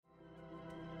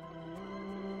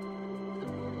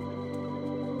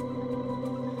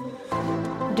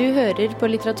Du hører på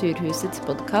Litteraturhusets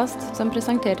podcast, som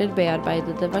presenterer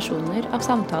bearbeidede versjoner av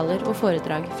samtaler og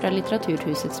foredrag fra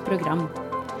Litteraturhusets program.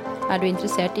 Er du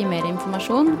interessert i mer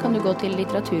informasjon, kan du gå til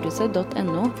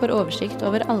litteraturhuset.no for oversikt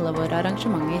over alle våre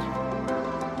arrangementer.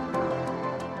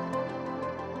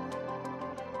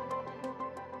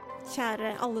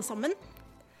 Kjære alle sammen,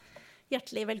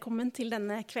 hjertelig velkommen til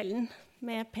denne kvelden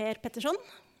med Per Petterson.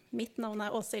 Mitt navn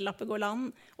er Åse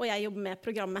Lappegård, og jeg jobber med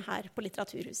programmet her på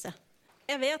Litteraturhuset.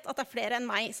 Jeg vet at det er flere enn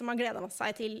meg som har gledet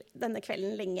seg til denne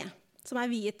kvelden lenge, som er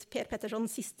viet Per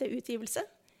Pettersons siste utgivelse,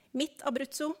 Mitt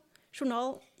Abruzzo,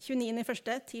 journal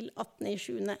 29.1. til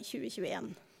 18.7.2021.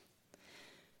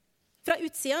 Fra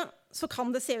utsida så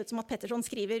kan det se ut som at Petterson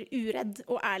skriver uredd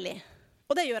og ærlig,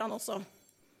 og det gjør han også.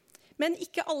 Men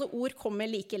ikke alle ord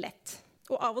kommer like lett,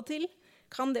 og av og til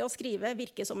kan det å skrive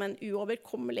virke som en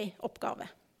uoverkommelig oppgave.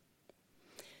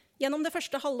 Gjennom det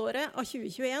første halvåret av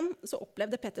 2021 så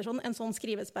opplevde Petterson en sånn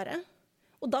skrivesperre,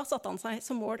 og da satte han seg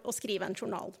som mål å skrive en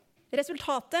journal.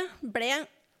 Resultatet ble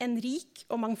en rik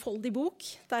og mangfoldig bok,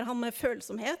 der han med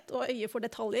følsomhet og øye for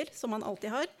detaljer, som han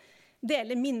alltid har,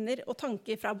 deler minner og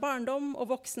tanker fra barndom og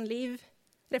voksenliv,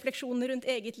 refleksjoner rundt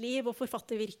eget liv og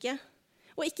forfattervirke,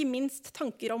 og ikke minst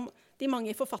tanker om de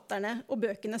mange forfatterne og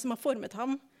bøkene som har formet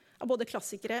ham av både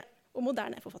klassikere og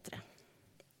moderne forfattere.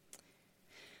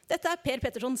 Dette er Per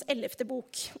Pettersons 11.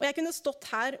 bok, og jeg kunne stått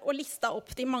her og listet opp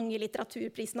de mange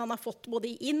litteraturprisene han har fått både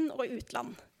i inn- og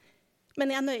utland.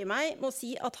 Men jeg nøyer meg med å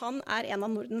si at han er en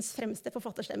av Nordens fremste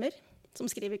forfatterstemmer, som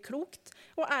skriver klokt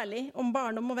og ærlig om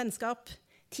barndom og vennskap,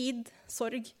 tid,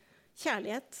 sorg,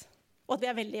 kjærlighet, og at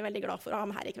vi er veldig, veldig glad for å ha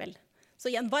ham her i kveld.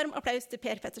 Så gi en varm applaus til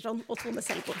Per Petterson og Tone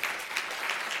Selbo.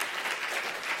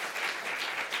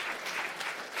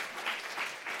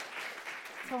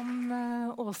 Som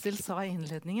Åshild sa i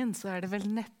innledningen, så er det vel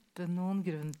neppe noen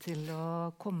grunn til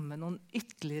å komme med noen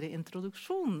ytterligere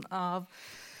introduksjon av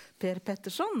Per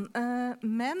Petterson.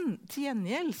 Men til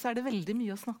gjengjeld så er det veldig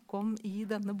mye å snakke om i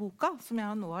denne boka, som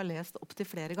jeg nå har lest opp til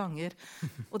flere ganger.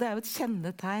 Og det er jo et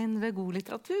kjennetegn ved god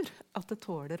litteratur, at det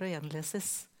tåler å gjenleses.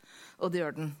 Og det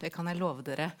gjør den, det kan jeg love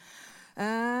dere.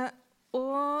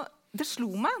 Og det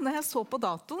slo meg når jeg så på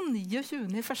datoen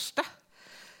 29.1.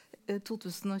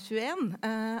 2021,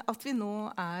 at vi nå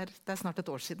det er snart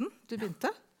et år siden du begynte.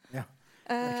 Ja,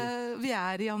 vi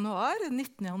er i januar,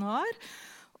 19. januar,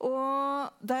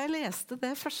 og da jeg leste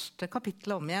det første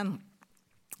kapitlet om igjen,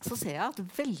 så ser jeg at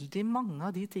veldig mange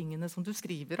av de tingene som du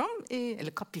skriver om,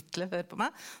 eller kapitlet, hør på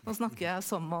meg, nå snakker jeg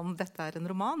som om dette er en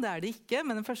roman, det er det ikke,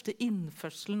 men den første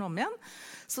innførselen om igjen,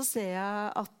 så ser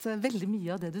jeg at veldig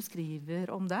mye av det du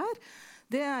skriver om der,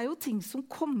 det er jo ting som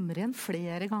kommer igjen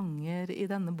flere ganger i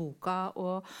denne boka,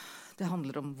 og det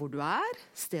handler om hvor du er,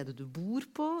 stedet du bor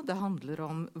på, det handler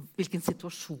om hvilken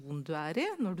situasjon du er i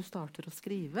når du starter å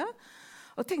skrive.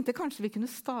 Og jeg tenkte kanskje vi kunne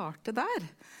starte der,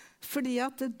 fordi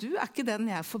at du er ikke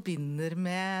den jeg forbinder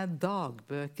med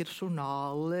dagbøker,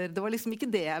 journaler. Det var liksom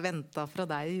ikke det jeg ventet fra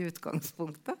deg i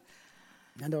utgangspunktet.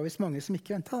 Ja, det var visst mange som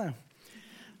ikke ventet det,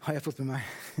 har jeg fått med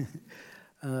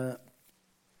meg.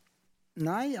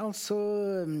 Nei, altså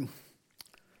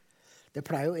det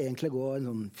pleier jo egentlig å gå en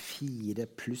sånn 4+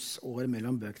 år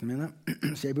mellom bøkene mine,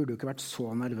 så jeg burde jo ikke vært så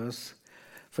nervøs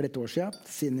for et år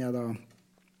siden jeg da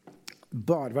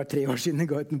bare var 3 år siden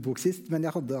jeg ga ut en bok sist, men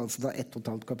jeg hadde altså da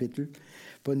 1,5 kapittel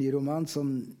på en ny roman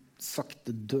som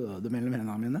sakte døde mellom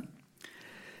hendene mine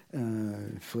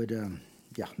for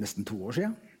nesten 2 år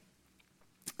siden.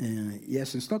 Jeg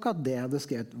synes nok at det jeg hadde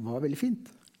skrevet var veldig fint,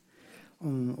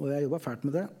 og jeg jobbet fælt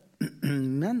med det.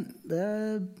 Men det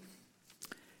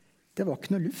var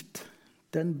ikke noe luft.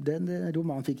 Den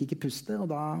romanen fikk ikke puste, og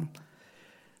da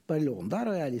bare lå den der,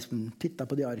 og jeg liksom tittet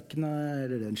på de arkene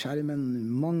eller den skjermen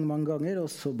mange ganger, og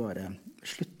så bare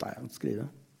sluttet jeg å skrive.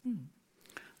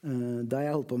 Da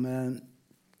jeg holdt på med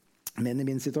menn i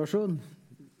min situasjon,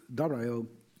 da ble jeg jo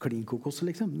klinkokos,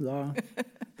 liksom.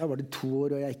 Da var det 2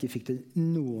 år, og jeg ikke fikk til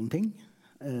noen ting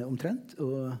omtrent,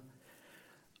 og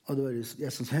det var,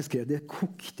 jeg skrev det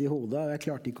kokte i hodet, og jeg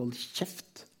klarte ikke å holde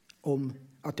kjeft om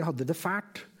at jeg hadde det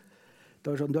fælt. Det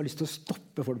var sånn, du har lyst til å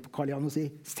stoppe folk på Karl Johan og si,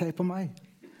 se på meg,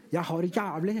 jeg har det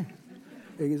jævlig.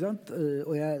 Ikke sant?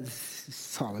 Og jeg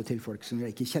sa det til folk som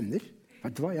jeg ikke kjenner.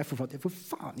 Vet du hva, jeg får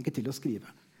faen ikke til å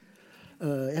skrive.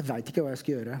 Jeg vet ikke hva jeg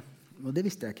skal gjøre, og det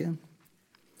visste jeg ikke.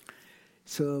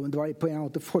 Så det var på en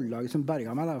måte forlaget som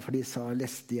berget meg, da, for de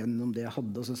leste igjennom det jeg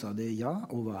hadde, og så sa de, ja,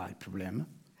 og hva er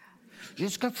problemet?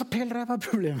 Jeg skal fortelle deg hva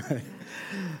problemet er.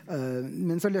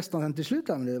 Men så løsnet den til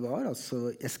slutt. Men det var, altså,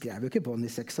 jeg skrev jo ikke på den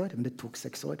i 6 år, men det tok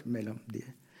 6 år mellom de.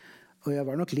 Og jeg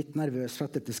var nok litt nervøs for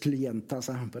at dette skulle gjenta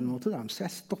seg på en måte. Da. Så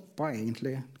jeg stoppet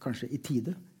egentlig kanskje i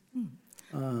tide.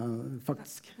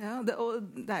 faktisk. Ja, og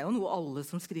det jo noe alle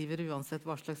som skriver, uansett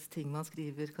hva slags ting man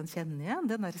skriver, kan kjenne igjen.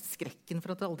 Den der skrekken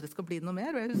for at det aldri skal bli noe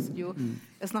mer. Og jeg husker jo,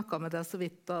 jeg snakket med deg så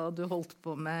vidt da du holdt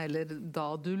på med, eller da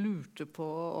du lurte på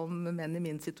om menn i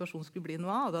min situasjon skulle bli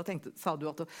noe av. Da sa du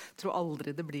at du tror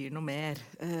aldri det blir noe mer.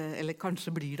 Eller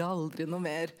kanskje blir det aldri noe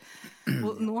mer.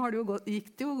 Og nå har det jo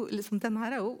gikk det jo, liksom, den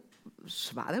her jo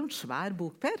svær, det jo en svær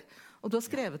bok, Per. Og du har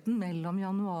skrevet den mellom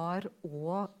januar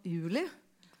og juli.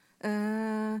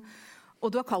 Og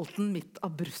du har kalt den Mitt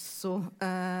Abruzzo.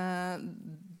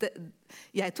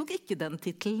 Jeg tok ikke den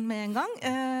titelen med en gang.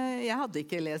 Jeg hadde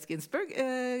ikke lest Ginsberg.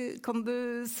 Kan du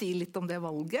si litt om det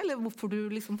valget, eller hvorfor du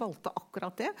liksom valgte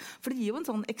akkurat det? For det gir jo en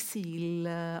sånn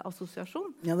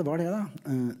eksilassosiasjon. Ja, det var det da.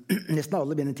 Nesten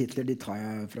alle mine titler de tar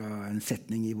jeg fra en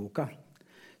setning i boka.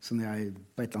 Så når jeg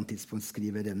på et eller annet tidspunkt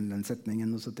skriver den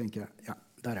setningen, og så tenker jeg, ja,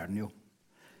 der den jo.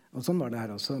 Og sånn var det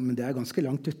her også, men det ganske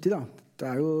langt uti da. Det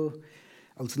jo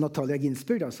altså Natalia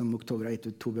Ginsberg, da, som oktober har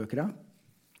gitt ut 2 bøker av.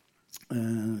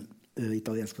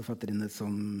 Italiensk forfatterinne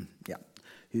som, ja,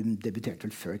 hun debuterte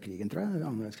vel før krigen, tror jeg,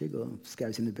 andre verdenskrig, og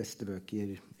skrev sine beste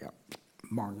bøker, ja,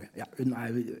 mange. Ja, hun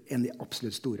jo en av de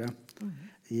absolutt store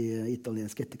i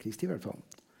italiensk etterkrigstid i hvert fall.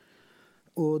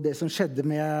 Og det som skjedde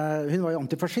med, hun var jo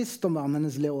antifascist, og mannen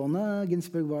hennes Leone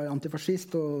Ginsberg var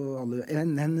antifascist, og alle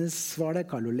hennes var det,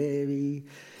 Carlo Levi,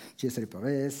 Cesare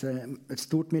Pavese, et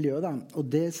stort miljø da. Og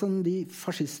det som de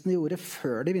fascistene gjorde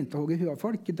før de begynte å hogge huet av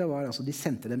folk, det var altså de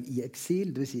sendte dem i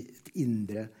eksil, det vil si et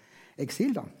indre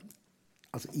eksil da.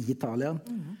 Altså i Italia.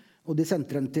 Og de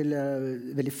sendte dem til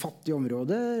veldig fattige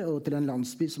områder, og til en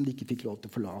landsby som de ikke fikk lov til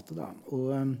å forlate da. Og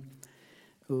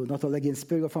Natalia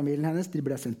Ginsberg og familien hennes, de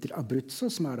ble sendt til Abruzzo,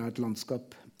 som da et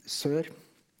landskap sør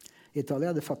i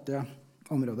Italia, det fattige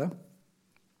området.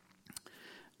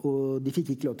 Og de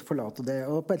fikk ikke lov til å forlate det.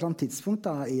 Og på et eller annet tidspunkt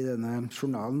da, i denne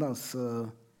journalen, da, så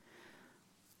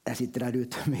jeg sitter der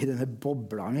ute med denne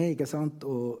bobla mi, ikke sant?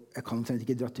 Og jeg kan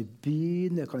ikke dra til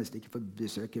byen, jeg kan nesten ikke få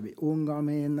besøke ungene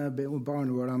mine,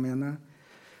 barnebarna mine.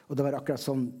 Og det var akkurat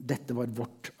sånn, dette var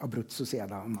vårt Abruzzo, sier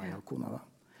jeg da, meg og kona da.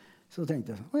 Så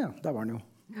tenkte jeg, åja, der var den jo.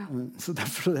 Ja. Så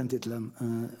derfor den titelen.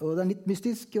 Og det litt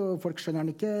mystisk, og folk skjønner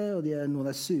den ikke, og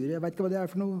noen sure, jeg vet ikke hva det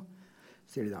for noe,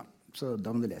 sier de da. Så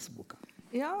da må du lese boka.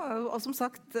 Ja, og som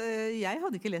sagt, jeg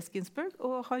hadde ikke lest Ginsberg,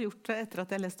 og har gjort det etter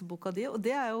at jeg leste boka di, og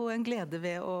det jo en glede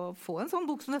ved å få en sånn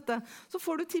bok som dette. Så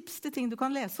får du tips til ting du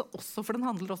kan lese også, for den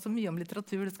handler også mye om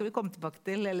litteratur. Det skal vi komme tilbake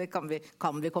til, eller kan vi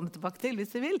komme tilbake til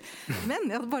hvis vi vil. Men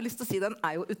jeg hadde bare lyst til å si, den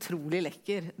jo utrolig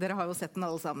lekker. Dere har jo sett den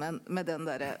alle sammen, med den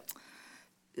der,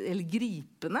 eller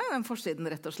gripende, den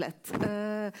forsiden rett og slett.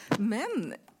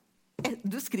 Men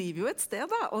du skriver jo et sted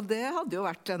da, og det hadde jo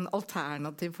vært en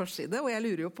alternativ forside, og jeg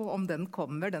lurer jo på om den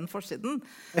kommer, den forsiden.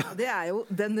 Ja. Det jo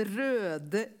den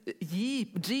røde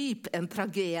Jeep, en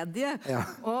tragedie. Ja.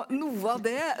 Og noe av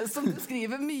det som du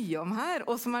skriver mye om her,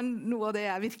 og som noe av det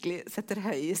jeg virkelig setter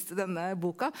høyest i denne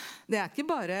boka, det ikke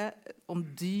bare om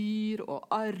dyr og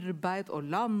arbeid og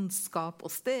landskap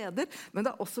og steder, men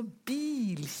det også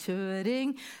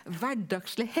bilkjøring,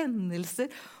 hverdagslige hendelser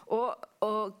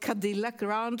og Cadillac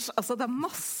Ranch. Altså det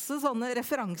masse sånne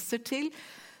referanser til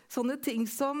sånne ting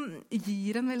som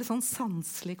gir en veldig sånn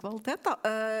sanselig kvalitet da.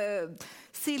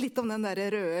 Si litt om den der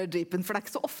røde jeepen, for det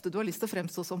ikke så ofte du har lyst til å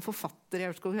fremstå som forfatter i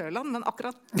Aurskog-Høland, men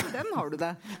akkurat den har du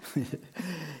det.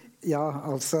 Ja,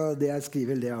 altså det jeg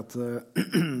skriver det at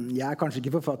jeg kanskje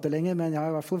ikke forfatter lenger, men jeg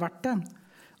har i hvert fall vært det.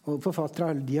 Og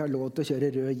forfattere, de har lov til å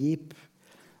kjøre rød jeep.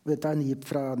 Og dette en jeep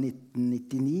fra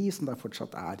 1999, som da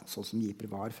fortsatt sånn som jeeper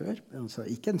var før. Altså,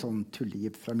 ikke en sånn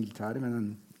tullejeep fra militæret, men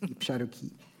en jeep Cherokee,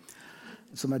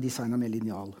 som designet med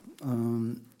lineal.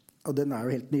 Og den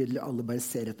jo helt nydelig. Alle bare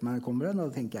ser etter meg når jeg kommer den, og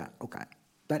da tenker jeg, ok,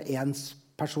 det en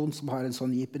person som har en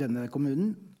sånn jeep i denne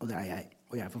kommunen, og det jeg.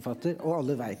 Og jeg forfatter, og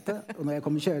alle vet det. Og når jeg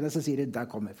kommer kjørende, så sier de, der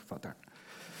kommer forfatteren.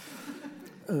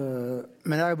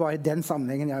 Men det jo bare i den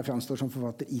sammenhengen jeg fremstår som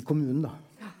forfatter i kommunen da.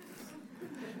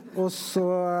 Og så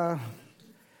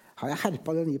har jeg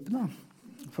herpet den jeepen da,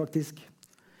 faktisk.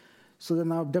 Så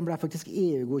den ble faktisk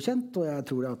EU-godkjent, og jeg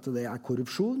tror at det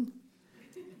korrupsjon.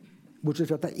 Bortsett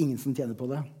fra at det ingen som tjener på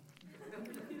det.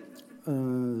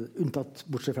 Unntatt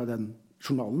bortsett fra den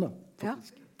journalen da,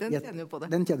 faktisk. Ja, den tjener jo på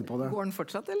det. Den tjener på det. Går den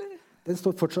fortsatt, eller? Den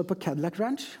står fortsatt på Cadillac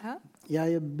Ranch. Ja.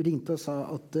 Jeg ringte og sa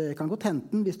at jeg kan godt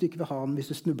hente den hvis du ikke vil ha den, hvis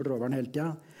du snubler over den hele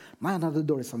tiden. Nei, han hadde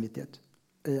dårlig samvittighet.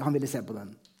 Han ville se på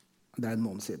den. Det en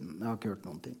måned siden. Jeg har ikke hørt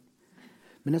noen ting.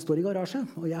 Men den står i garasje,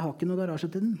 og jeg har ikke noen garasje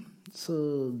til den. Så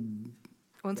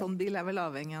og en sånn bil vel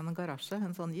avhengig av en garasje,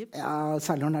 en sånn jeep? Ja,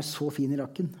 særlig når den så fin i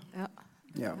lakken. Ja.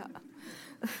 Ja.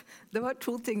 Det var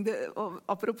 2 ting,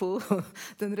 apropos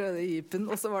den røde jeepen,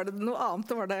 og så var det noe annet.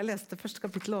 Det var da jeg leste første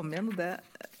kapittel om igjen, og det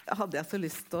hadde jeg så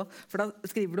lyst til. For da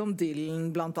skriver du om Dylan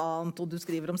blant annet, og du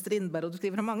skriver om Strindberg, og du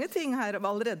skriver om mange ting her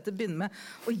allerede til å begynne med.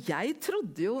 Og jeg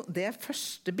trodde jo det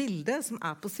første bildet som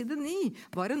på side 9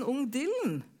 var en ung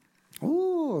Dylan.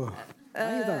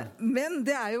 Men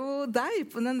det jo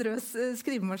deg på den røde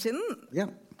skrivemaskinen. Ja.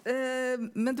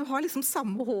 Men du har liksom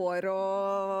samme hår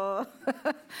og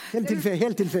Helt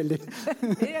tilfeldig.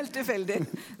 Helt tilfeldig,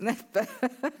 neppe.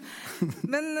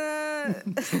 Men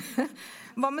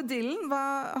hva med Dylan? Hva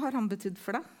har han betydd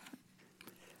for deg?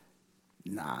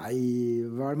 Nei,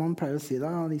 hva man pleier å si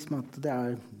da? Liksom at det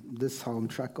the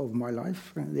soundtrack of my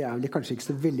life. Det vel kanskje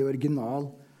ikke så veldig original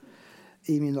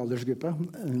i min aldersgruppe.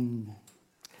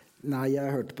 Nei, jeg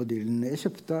hørte på Dylan.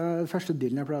 Første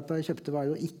Dylan-plata jeg kjøpte var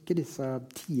jo ikke disse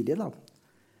tidlige da.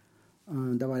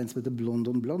 Det var en som heter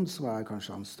Blonde on Blonde, som var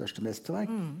kanskje hans største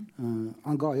mesterverk.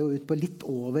 Han ga jo ut på litt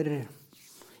over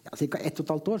cirka 1,5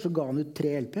 år, så ga han ut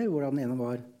 3 LP, hvor den ene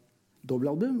var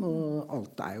dobbeltalbum, og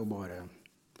alt jo bare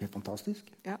helt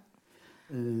fantastisk. Ja.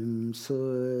 Og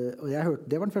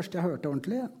det var den første jeg hørte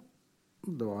ordentlig.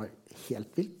 Det var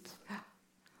helt vilt.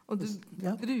 Og du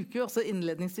bruker jo også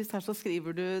innledningsvis her, så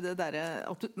skriver du det der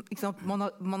at man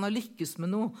har lykkes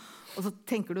med noe, og så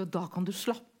tenker du, da kan du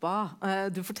slappe av.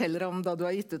 Du forteller om da du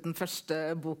har gitt ut den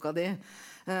første boka di,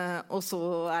 og så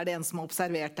det en som har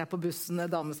observert deg på bussen,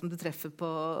 en dame som du treffer på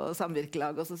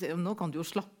samvirkelag, og så sier de, nå kan du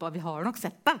jo slappe av, vi har nok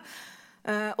sett deg.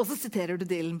 Og så siterer du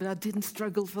Dylan, but I didn't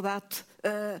struggle for that.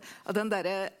 Den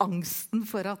der angsten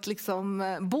for at liksom,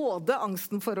 både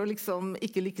angsten for å liksom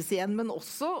ikke lykkes igjen, men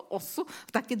også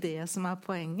det ikke det som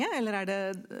poenget, eller det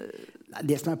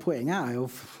Det som poenget jo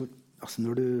altså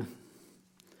når du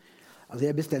altså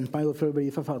jeg bestemte meg jo for å bli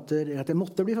forfatter, at jeg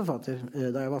måtte bli forfatter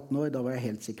da jeg var 18 år, da var jeg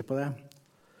helt sikker på det.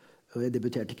 Og jeg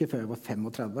debuterte ikke før jeg var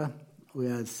 35, og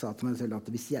jeg sa til meg selv at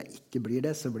hvis jeg ikke blir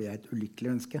det, så blir jeg et ulykkelig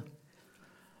menneske.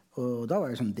 Og da var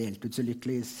jeg sånn delt ut så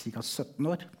lykkelig i ca. 17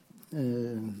 år.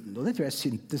 Og det tror jeg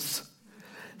syntes.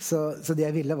 Så det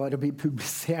jeg ville var å bli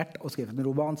publisert og skrevet en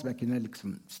roman som jeg kunne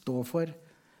liksom stå for.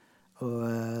 Og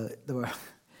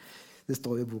det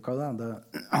står jo i boka da.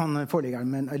 Han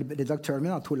forleggeren redaktøren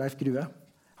min, Torleif Grue,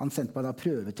 han sendte meg da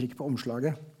prøvetrykk på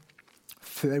omslaget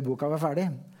før boka var ferdig.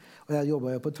 Og jeg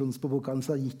jobbet jo på Trons på boka,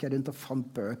 så da gikk jeg rundt og fant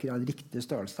bøker av riktig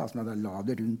størrelse, som jeg da la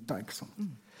det rundt da, ikke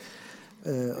sånn.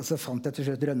 Og så fant jeg til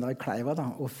slutt Rønnar Kleiva da,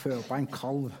 og føpa en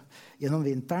kalv gjennom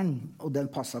vinteren, og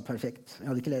den passet perfekt. Jeg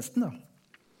hadde ikke lest den da.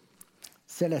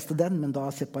 Så jeg leste den, men da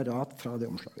separat fra det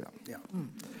omslaget. Da. Ja.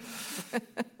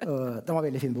 Og den var en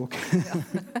veldig fin bok.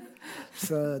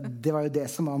 Så det var jo det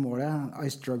som var målet.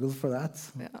 I struggled for that.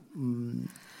 Ja.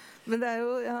 Men det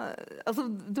jo, altså,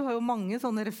 du har jo mange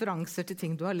sånne referanser til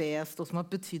ting du har lest og som har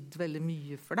betydd veldig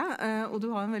mye for deg, og du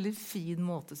har en veldig fin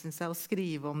måte, synes jeg, å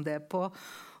skrive om det på.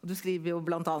 Og du skriver jo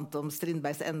blant annet om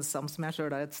Strindbergs Ensam, som jeg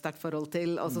selv har et sterkt forhold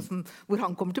til, altså hvor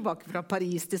han kommer tilbake fra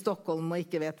Paris til Stockholm og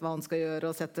ikke vet hva han skal gjøre,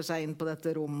 og setter seg inn på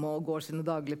dette rommet og går sine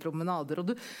daglige promenader. Og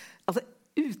du, altså,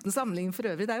 uten sammenligning for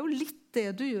øvrig, det jo litt det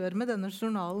du gjør med denne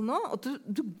journalen nå, at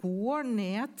du går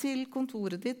ned til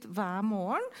kontoret ditt hver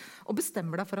morgen og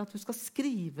bestemmer deg for at du skal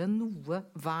skrive noe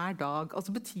hver dag.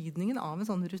 Altså betydningen av en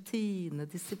sånn rutine,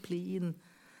 disiplin.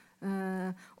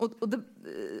 Og det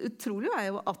utrolige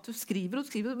jo at du skriver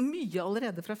mye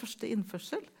allerede fra første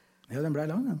innførsel. Ja, den ble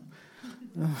lang,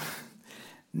 ja.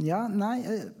 Ja, nei,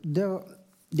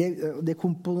 det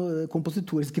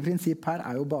kompositoriske prinsipp her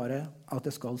jo bare at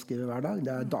jeg skal skrive hver dag.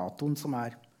 Det datoen som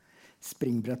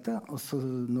springbrettet. Og så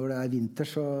når det vinter,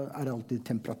 så det alltid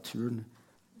temperaturen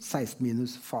 16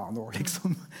 minus faen år,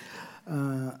 liksom.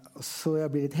 Så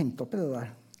jeg blir litt hengt opp i det der.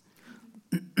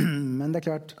 Men det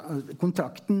klart,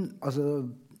 kontrakten, altså,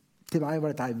 til meg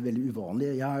var dette veldig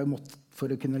uvanlig. Jeg har jo måttet,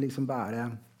 for å kunne liksom være,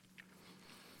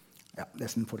 ja, det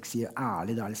som folk sier,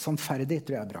 ærlig, det litt sannferdig,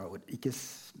 tror jeg bra ord. Ikke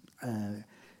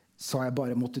så har jeg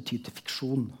bare måttet ty til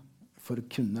fiksjon for å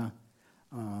kunne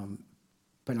på en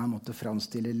eller annen måte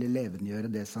framstille eller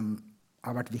levendegjøre det som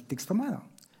har vært viktigst for meg, da.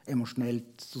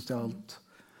 Emosjonelt, sosialt.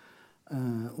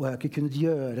 Og jeg har ikke kunnet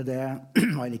gjøre det,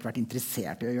 har jeg ikke vært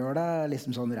interessert i å gjøre det,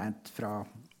 liksom sånn rent fra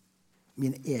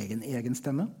min egen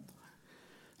stemme.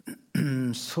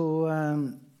 Så,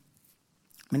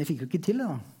 men jeg fikk jo ikke til det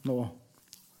da, nå.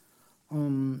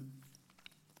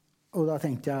 Og da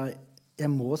tenkte jeg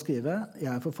må skrive,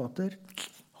 jeg forfatter,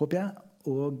 håper jeg,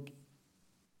 og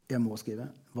jeg må skrive.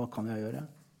 Hva kan jeg gjøre?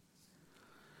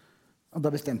 Og da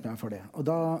bestemte jeg meg for det. Og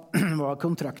da var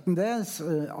kontrakten det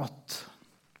at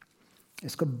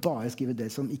jeg skal bare skrive det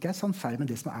som ikke sannferdig, men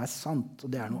det som sant. Og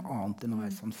det noe annet enn å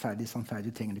være sannferdig.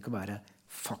 Sannferdig trenger det ikke å være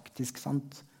faktisk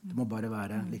sant. Det må bare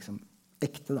være liksom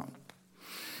ekte, da.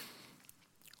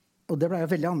 Og det ble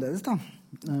jo veldig annerledes, da.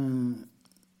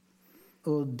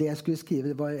 Og det jeg skulle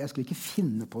skrive, jeg skulle ikke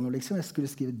finne på noe, liksom. Jeg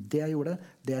skulle skrive det jeg gjorde,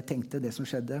 det jeg tenkte, det som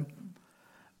skjedde.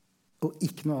 Og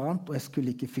ikke noe annet. Og jeg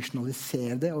skulle ikke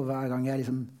fiksjonalisere det. Og hver gang jeg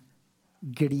liksom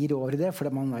glir over i det, for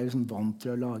man er jo sånn vant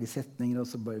til å lage setninger, og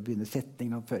så bare begynner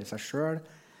setningene å føre seg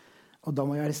selv. Og da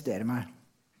må jeg arrestere meg.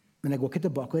 Men jeg går ikke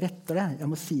tilbake og retter det. Jeg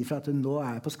må si fra at nå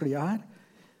er jeg på sklia her.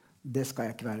 Det skal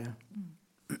jeg ikke være.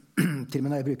 Til og med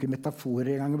når jeg bruker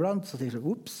metaforer en gang iblant, så tenker jeg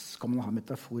sånn, ups, kan man ha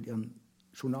metafor i en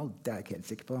journal? Det er jeg ikke helt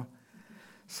sikker på.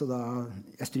 Så da,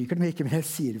 jeg stryker dem ikke, men jeg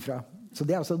sier ifra. Så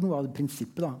det er også noe av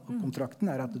prinsippet da. Og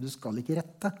kontrakten er at du skal ikke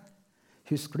rette.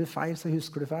 Husker du feil, så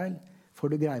husker du feil.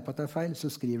 Får du greie på at det er feil, så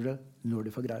skriver du når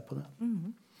du får greie på det.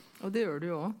 Og det gjør du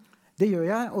jo også. Det gjør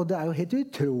jeg, og det er jo helt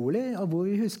utrolig hvor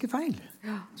vi husker feil.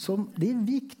 Som de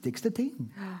viktigste ting.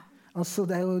 Altså,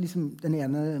 det er jo liksom, den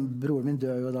ene broren min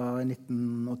døde jo da i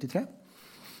 1983.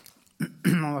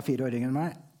 Han var 4 år yngre enn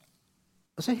meg.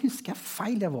 Og så husker jeg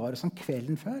feil. Jeg var sånn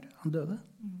kvelden før han døde.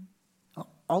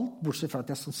 Alt bortsett fra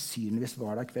at jeg sannsynligvis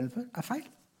var der kvelden før, er feil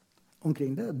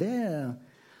omkring det.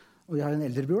 Og jeg har en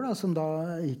eldre bror da, som da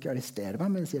ikke arresterer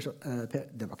meg, men sier så,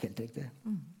 Per, det var ikke helt riktig.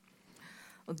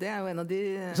 Og det er jo en av de...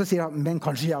 Så sier han, men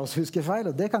kanskje jeg også husker feil,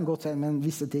 og det kan godt være, men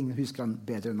visse ting husker han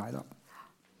bedre enn meg da.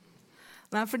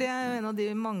 Nei, for det er jo en av de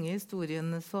mange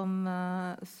historiene som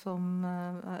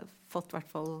har fått i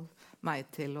hvert fall meg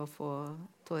til å få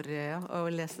tårer i øynene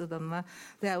og lese denne.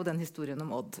 Det er jo den historien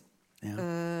om Odd.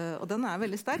 Og den er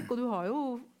veldig sterk, og du har jo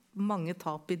mange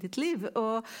tap i ditt liv.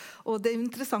 Og det er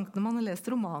interessant når man har lest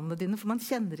romanene dine, for man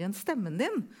kjenner igjen stemmen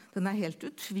din. Den er helt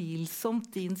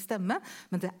utvilsomt din stemme,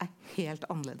 men det er helt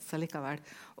annerledes allikevel.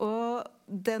 Og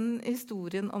den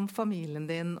historien om familien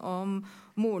din, om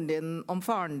moren din, om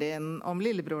faren din, om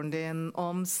lillebroren din,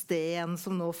 om Sten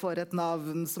som nå får et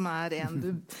navn som er en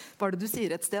hva er det du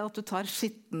sier et sted? At du tar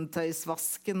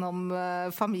skittentøysvasken om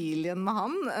familien med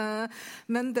han.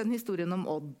 Men den historien om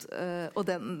Odd og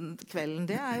den kvelden,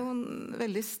 det er jo en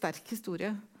veldig sterk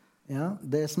historie. Ja,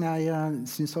 det som jeg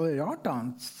synes var rart da,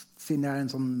 siden jeg er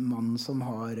en sånn mann som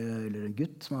har, eller en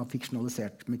gutt som har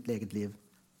fiksjonalisert mitt eget liv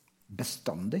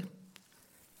bestandig.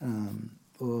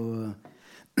 Og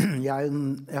jeg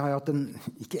har hatt den,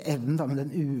 ikke evnen da, men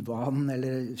den uvanen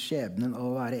eller skjebnen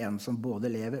å være en som både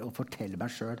lever og forteller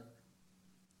meg selv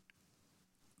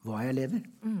hva jeg lever.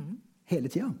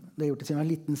 Hele tiden. Det har gjort det siden jeg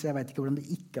var liten, så jeg vet ikke hvordan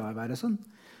det ikke er å være sånn.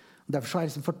 Og derfor har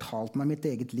jeg liksom fortalt meg mitt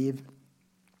eget liv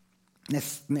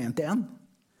nesten 1 til 1.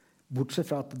 Bortsett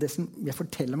fra at det som jeg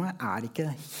forteller meg er ikke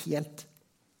helt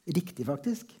riktig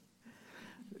faktisk.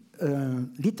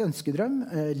 Litt ønskedrøm,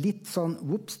 litt sånn,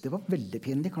 whoops, det var veldig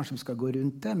pinlig, kanskje vi skal gå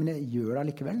rundt det, men jeg gjør det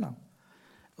likevel da.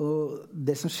 Og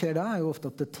det som skjer da er jo ofte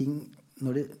at ting,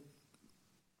 når du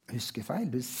husker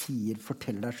feil, du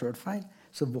forteller deg selv feil,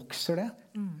 så vokser det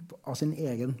av sin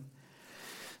egen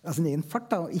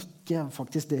fart da, og ikke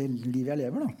faktisk det livet jeg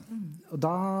lever da. Og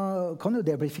da kan jo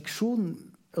det bli fiksjon,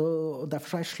 og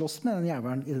derfor har jeg slåss med den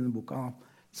jævelen i denne boka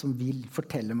som vil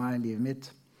fortelle meg livet mitt.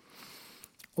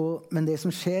 Men det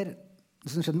som skjedde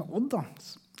med Odd da,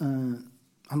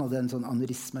 han hadde en sånn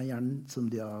aneurisme i hjernen som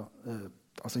de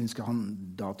altså husker han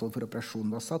datoen for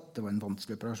operasjonen var satt, det var en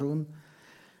vanskelig operasjon,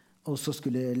 og så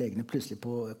skulle legene plutselig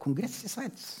på kongress i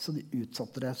Sveits, så de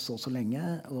utsatte det så lenge,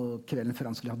 og kvelden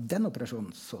før han skulle ha den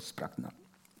operasjonen, så sprakk den,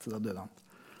 så da døde han.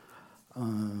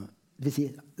 Det vil si,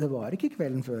 det var ikke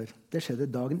kvelden før, det skjedde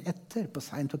dagen etter, på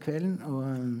sent på kvelden,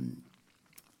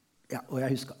 og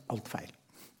jeg husker alt feil.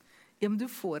 Ja, men du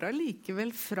får allikevel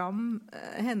fram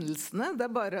hendelsene. Det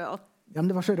er bare at... Ja,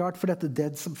 men det var så rart, for det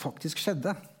som faktisk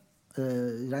skjedde,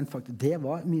 rent faktisk, det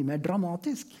var mye mer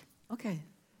dramatisk.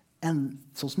 Enn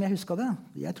sånn som jeg husker det.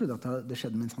 Jeg trodde at det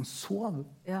skjedde mens han sov.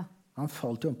 Ja. Han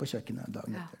falt jo om på kjøkkenet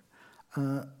dagen etter.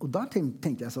 Og da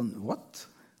tenkte jeg sånn, what?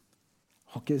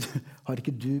 Har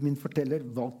ikke du, min forteller,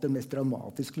 valgt den mest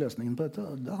dramatiske løsningen på dette?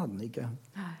 Og da hadde han ikke.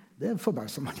 Det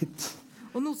forbauset meg litt.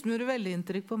 Og noe som gjorde veldig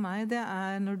inntrykk på meg, det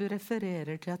er når du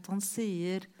refererer til at han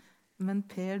sier, men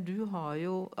Per, du har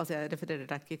jo, altså jeg refererer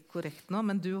deg ikke korrekt nå,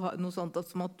 men du har noe sånt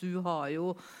som at du har jo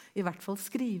i hvert fall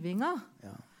skrivinga.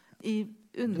 Ja.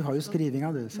 Du har jo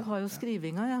skrivinga, du. Du har jo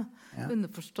skrivinga, ja.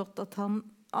 Underforstått at han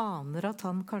aner at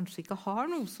han kanskje ikke har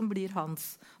noe som blir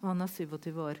hans, og han er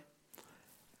 27 år.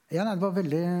 Ja, det var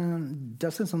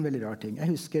en sånn veldig rar ting.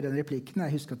 Jeg husker den replikken,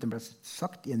 jeg husker at den ble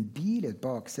sagt i en bil, i et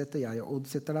baksett, og jeg og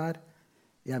Odd sitter der.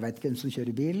 Jeg vet ikke hvem som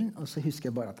kjører bilen, og så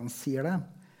husker jeg bare at han sier det.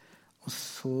 Og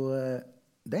så,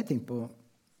 det har jeg tenkt på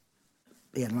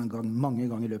en eller annen gang, mange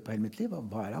ganger i løpet av hele mitt liv,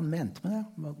 hva er det han mente med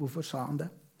det? Hvorfor sa han det?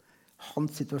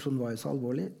 hans situasjon var jo så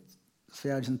alvorlig, så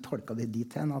jeg liksom tolket det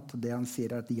dit hen at det han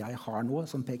sier at jeg har noe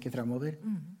som peker fremover,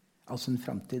 altså en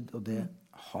fremtid, og det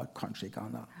har kanskje ikke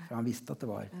han da. For han visste at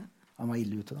han var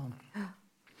ille ute da.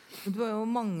 Du har jo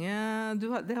mange,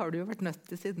 det har du jo vært nødt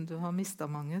til siden du har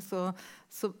mistet mange, så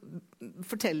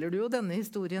forteller du jo denne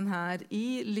historien her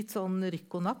i litt sånn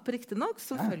rykk og napp, riktig nok,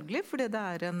 selvfølgelig, fordi det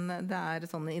er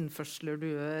sånne innførsler du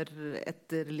gjør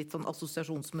etter litt sånn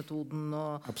assosiasjonsmetoden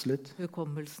og Absolutt.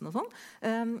 Hukommelsen og sånn.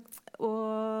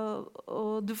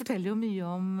 Og du forteller jo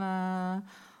mye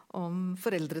om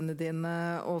foreldrene dine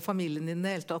og familien din i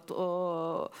det hele tatt,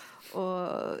 og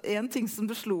en ting som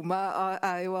det slo meg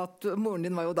er jo at moren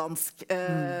din var jo dansk,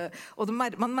 og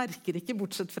man merker ikke,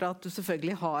 bortsett fra at du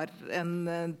selvfølgelig har en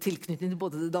tilknytning til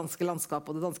både det danske landskapet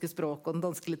og det danske språket og den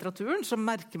danske litteraturen, så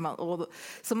merker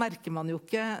man jo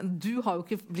ikke, du har jo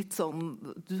ikke blitt sånn,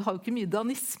 du har jo ikke mye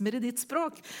danismer i ditt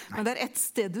språk. Men det er et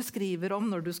sted du skriver om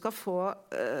når du skal få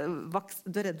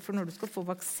du er redd for når du skal få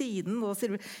vaksinen, og da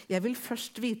sier du, jeg vil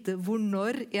først vite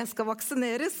når jeg skal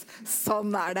vaksineres.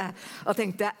 Sånn er det. Og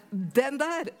tenkte jeg, den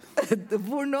der,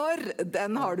 når,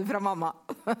 den har du fra mamma.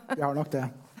 Jeg har nok det.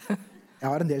 Jeg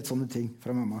har en del sånne ting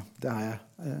fra mamma. Det har jeg.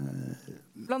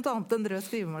 Blant annet den røde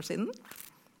skrivemaskinen.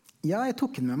 Ja, jeg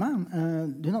tok den med meg.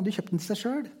 Hun hadde jo kjøpt den til seg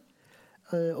selv.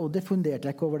 Og det funderte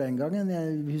jeg ikke over den gangen.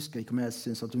 Jeg husker ikke om jeg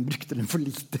synes at hun brukte den for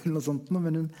lite eller noe sånt,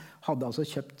 men hun hadde altså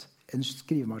kjøpt en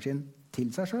skrivemaskin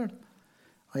til seg selv.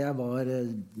 Og jeg var,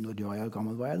 når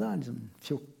gammel var jeg da? Liksom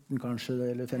 14 kanskje,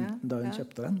 eller 15 da hun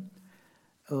kjøpte den.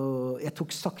 Og jeg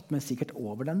tok sakte, men sikkert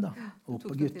over den da. Opp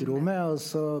på gutterommet, og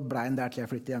så ble den der til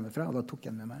jeg flyttet hjemmefra, og da tok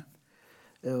jeg den med meg.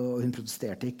 Og hun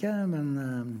protesterte ikke,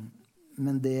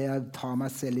 men det jeg tar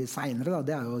meg selv i senere, da,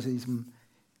 det er jo liksom,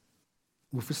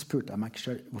 hvorfor spurte jeg meg ikke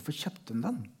selv, hvorfor kjøpte hun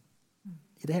den?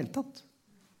 I det hele tatt.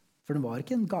 For den var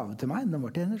ikke en gave til meg, den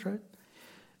var til henne selv.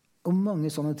 Og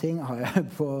mange sånne ting har jeg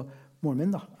på moren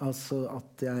min, da. Altså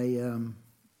at jeg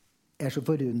er så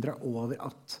forundret over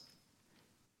at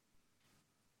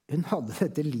hun hadde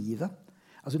dette livet.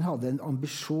 Altså hun hadde en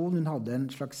ambisjon, hun hadde en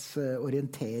slags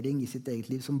orientering i sitt eget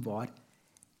liv som var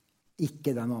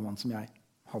ikke den mammaen som jeg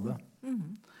hadde.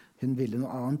 Hun ville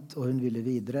noe annet, og hun ville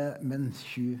videre, men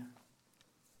hun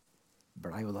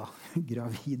ble jo da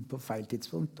gravid på feil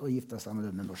tidspunkt og gifta seg med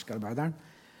denne norske arbeideren,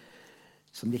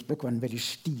 som riktignok var en veldig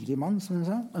stilig mann, som hun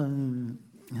sa.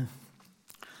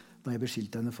 Da jeg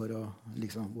beskyldte henne for å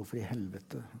liksom, hvorfor i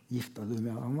helvete gifta du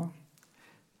med han da?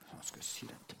 Han skulle si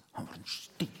den ting. Han var en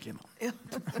stilig mann. Ja.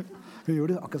 Hun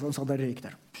gjorde det akkurat sånn, så hadde jeg røyk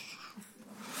der.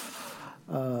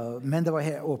 Men det var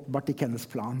åpenbart ikke hennes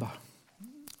plan da.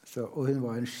 Og hun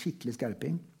var en skikkelig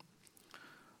skerping.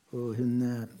 Og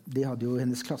de hadde jo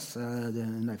hennes klasse,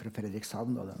 hun er fra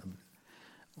Fredrikshavn da.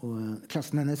 Og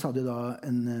klassen hennes hadde jo da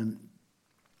en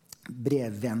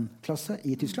brevvennklasse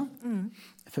i Tyskland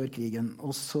før krigen.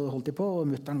 Og så holdt de på, og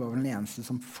mutteren var vel den eneste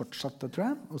som fortsatte, tror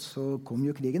jeg. Og så kom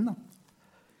jo krigen da.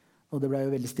 Og det ble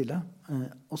jo veldig stille.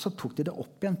 Og så tok de det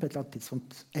opp igjen på et eller annet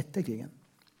tidspunkt etter krigen.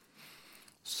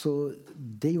 Så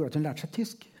det gjorde at hun lærte seg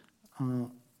tysk.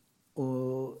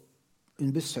 Og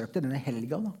hun besøkte denne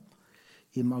helga da,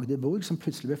 i Magdeburg, som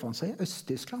plutselig befant seg i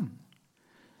Øst-Tyskland.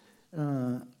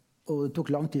 Og det tok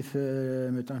lang tid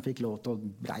før mutteren fikk lov til å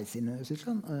reise inn i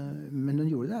Øst-Tyskland. Men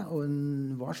hun gjorde det, og hun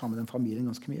var sammen med den familien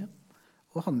ganske mye.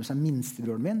 Og hadde med seg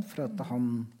minstebroren min, for at han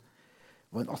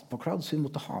var en attpåkladd, så hun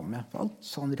måtte ha med på alt.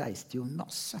 Så han reiste jo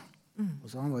masse. Og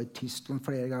så han var i Tyskland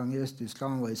flere ganger, i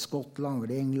Øst-Tyskland, han var i Skottland, han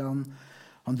var i England.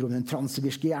 Han dro med den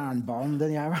transsibirske jernbanen,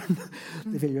 den jævlen.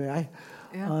 Det ville jo jeg.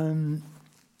 Ja.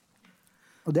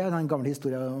 Og det er den gamle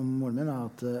historien om moren min,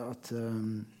 at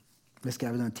jeg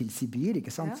skrev den til Sibir,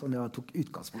 ikke sant? Som jeg tok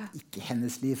utgangspunkt. Ikke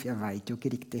hennes liv, for jeg vet jo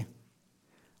ikke riktig.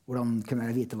 Hvordan kunne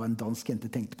jeg vite hva en dansk jente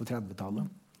tenkte på 30-tallet?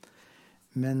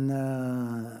 Men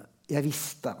jeg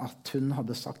visste at hun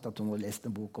hadde sagt at hun hadde lest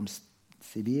en bok om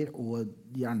Sibir og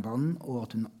jernbanen, og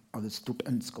at hun hadde et stort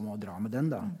ønske om å dra med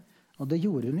den da. Og det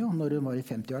gjorde hun jo når hun var i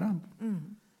 50-åra.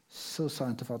 Så sa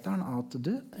hun til fatteren at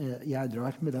du, jeg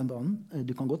drar med den banen.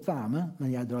 Du kan godt være med,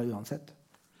 men jeg drar uansett.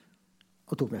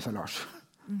 Og tok med seg Lars.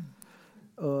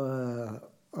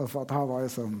 Og for at han var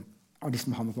jo sånn,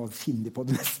 liksom han var finnig på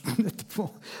det nesten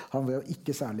etterpå. Han var jo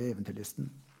ikke særlig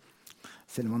eventyrlysten,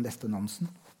 selv om han leste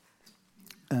Nansen.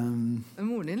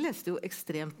 Moren din leste jo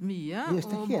ekstremt mye,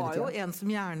 og var jo en som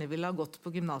gjerne ville ha gått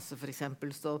på gymnaset for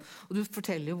eksempel. Og du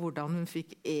forteller jo hvordan hun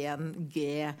fikk 1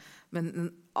 G, men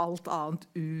alt annet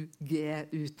UG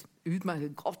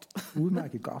utmerket godt.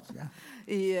 Utmerket godt, ja.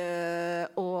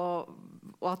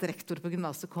 Og at rektor på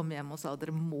gymnaset kom hjem og sa at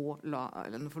dere må la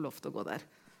henne få lov til å gå der.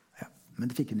 Ja, men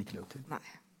det fikk hun ikke lov til. Nei.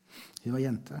 Hun var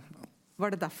jente. Var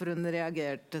det derfor hun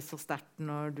reagerte så sterkt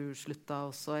når du slutta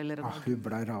også? Eller? Hun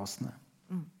ble rasende.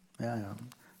 Ja.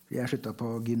 Jeg slutta på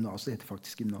gymnaset, det heter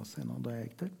faktisk gymnaset nå da jeg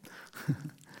gikk der.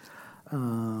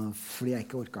 Fordi jeg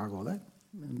ikke orka å gå der.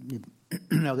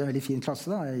 Jeg hadde en veldig fin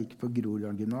klasse da. Jeg gikk på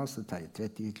Groruddalen gymnas, Terje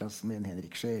Tvedt i klassen min,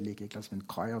 Henrik Scheel gikk i klassen min,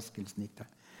 Kai Askelsen gikk der.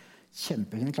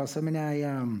 Kjempefin klasse, men jeg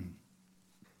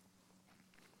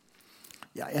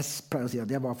pleier å si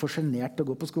at jeg var for genert til å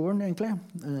gå på skolen, egentlig.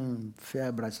 For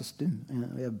jeg ble så stum.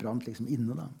 Jeg brant liksom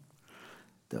inne da.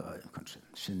 Det var kanskje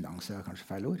sjenanse, kanskje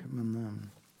feil ord,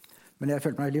 men jeg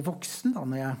følte meg veldig voksen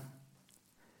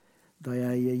da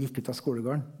jeg gikk ut av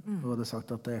skolegården og hadde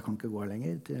sagt at jeg kan ikke gå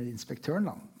lenger, til inspektøren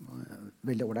da.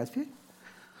 Veldig ålreit fyr.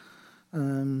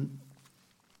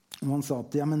 Og han sa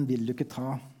at, ja, men vil du ikke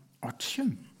ta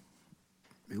artium?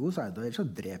 Jo, sa jeg, da, ellers så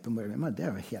dreper moren min meg. Det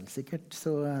er jo helt sikkert.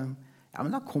 Så, ja,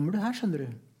 men da kommer du her, skjønner du,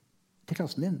 til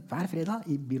klassen din hver fredag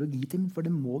i biologitimen, for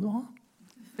det må du ha.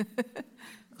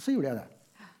 Så gjorde jeg det.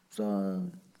 Så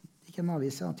gikk jeg med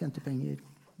avisa, tjente penger.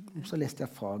 Og så leste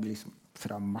jeg fag liksom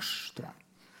fra mars, tror jeg.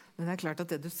 Men det er klart at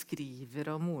det du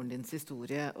skriver om moren dins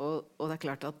historie, og det er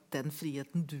klart at den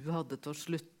friheten du hadde til å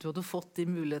slutte, du hadde fått de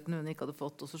mulighetene hun ikke hadde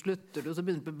fått, og så slutter du, og så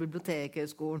begynner du på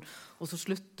bibliotekhøgskolen, og så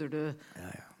slutter du.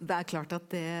 Ja. Det er klart at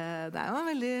det er jo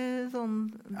en veldig sånn...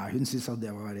 Ja, hun syntes at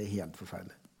det var helt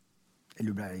forferdelig. Eller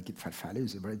hun ble ikke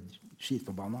forferdelig, hun ble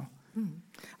skitforbanna.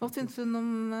 Hva syntes hun om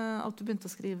at du begynte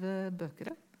å skrive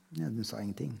bøker? Ja, hun sa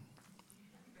ingenting.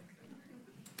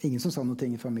 Ingen som sa noe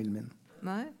ting i familien min.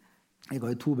 Nei. Jeg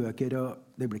ga jo 2 bøker,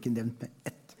 og det ble ikke nevnt med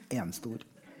ett eneste ord.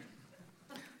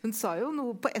 Hun sa jo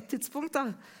noe på ett tidspunkt,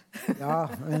 da. Ja,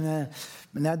 men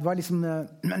det var liksom...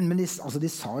 Men de sa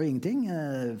jo ingenting.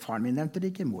 Faren min nevnte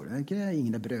det ikke, moren ikke.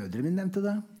 Ingen av brødrene mine nevnte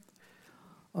det.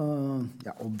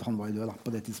 Ja, Odd, han var jo død da,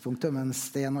 på det tidspunktet, men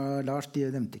Sten og Lars, de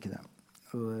nevnte ikke det.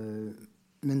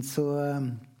 Men så...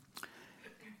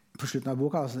 På slutten av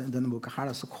boka, altså denne boka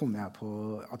her, da, så kom jeg på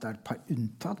at det er et par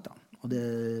unntak, da. Og det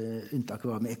unntaket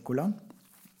var med Ekkoland.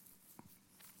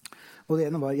 Og det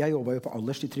ene var, jeg jobbet jo på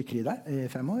Allers, de trykker i der i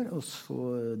 5 år, og så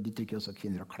de trykker også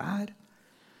kvinner og klær.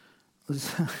 Og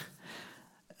så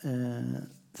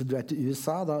dro jeg til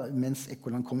USA, da, mens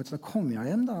Ekkoland kom ut, så kom jeg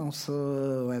hjem da, og så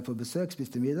var jeg på besøk,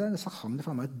 spiste middag, og så hang det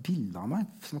for meg et bilde av meg,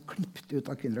 som var klippet ut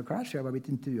av kvinner og klær, så jeg var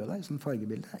blitt intervjuet der, i sånn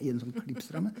fargebilde, i en sånn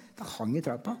klippstramme. Det hang i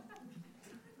trappa.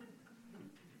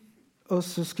 Og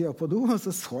så skulle jeg opp på do, og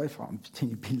så jeg faen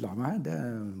ting bilder av meg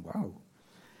her. Wow.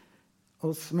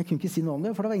 Men jeg kunne ikke si noe om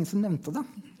det, for det var ingen som nevnte det.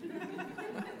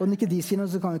 Og når ikke de sier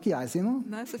noe, så kan jo ikke jeg si noe.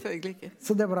 Nei, selvfølgelig ikke.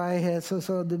 Så det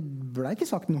ble ikke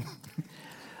sagt noe.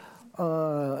 Og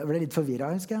jeg ble litt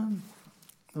forvirret, husker jeg.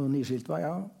 Og nyskilt var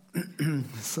jeg.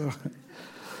 Så...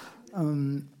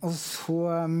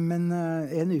 men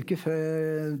en uke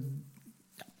før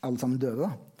alle sammen døde,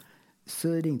 da,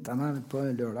 så ringte jeg meg på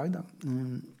lørdag, da.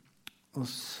 Og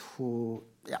så,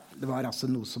 ja, det var altså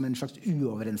noe som en slags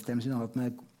uoverensstemmelse hun hadde hatt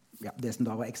med det som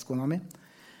da var ekskona mi,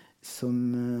 som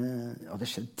hadde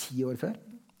skjedd 10 år før.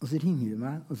 Og så ringer hun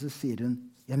meg, og så sier hun,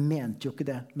 jeg mente jo ikke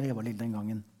det, men jeg var litt den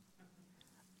gangen.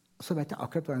 Og så vet jeg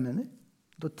akkurat hva hun mener.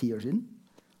 Det var 10 år siden.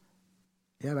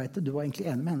 Jeg vet det, du var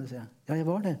egentlig enig med henne, sier jeg. Ja, jeg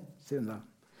var det, sier hun da.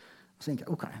 Og så tenker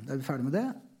jeg, ok, da er vi ferdig med det.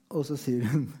 Og så sier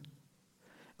hun,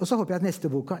 og så håper jeg at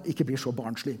neste boka ikke blir så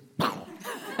barnslig.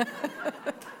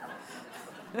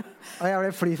 Og jeg ble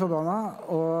fly forbanna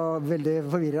og veldig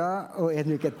forvirret, og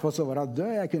en uke etterpå så var hun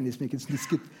død. Jeg kunne liksom ikke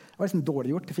snisket. Det var liksom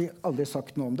dårlig gjort, for jeg hadde aldri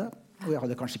sagt noe om det. Og jeg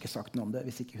hadde kanskje ikke sagt noe om det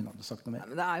hvis ikke hun hadde sagt noe mer. Ja,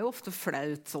 men det er jo ofte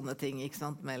flaut, sånne ting, ikke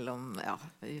sant? Mellom, ja,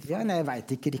 nei, jeg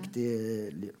vet ikke riktig.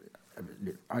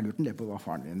 Jeg har lurt en del på hva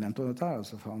faren min mente om dette.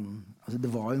 Altså,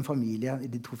 det var jo en familie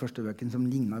i de 2 første bøkene som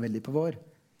lignet veldig på vår.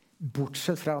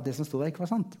 Bortsett fra det som stod der ikke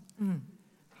var sant.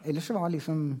 Ellers så var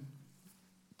liksom...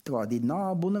 Det var de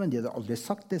naboene, men de hadde aldri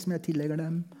sagt det som jeg tillegger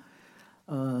dem.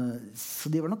 Så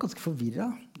de var nok ganske forvirret.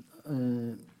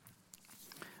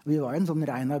 Vi var en sånn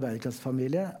ren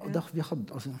arbeiderklassefamilie, og da, vi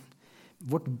hadde, altså,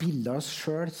 vårt bilde av oss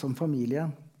selv som familie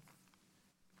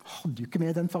hadde jo ikke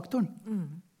med den faktoren.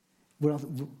 Hvor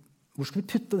skal vi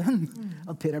putte den?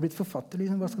 At Per er blitt forfatter,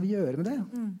 liksom, hva skal vi gjøre med det?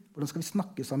 Hvordan skal vi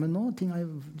snakke sammen nå? Ting er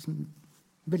jo liksom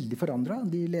veldig forandret.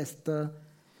 De leste...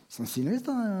 Sannsynligvis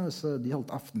da, så de holdt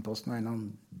Aftenposten av en eller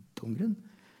annen dum grunn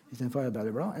i stedet for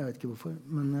Arbeiderblad, jeg vet ikke hvorfor,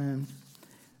 men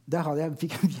der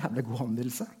fikk jeg en jævlig god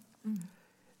anmeldelse.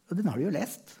 Og den har de jo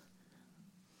lest.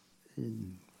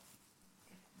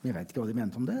 Jeg vet ikke hva de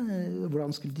mente om det,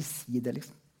 hvordan skulle de si det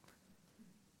liksom.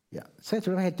 Ja. Så jeg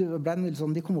tror det var helt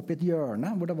sånn, de kom opp i et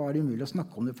hjørne hvor det var umulig å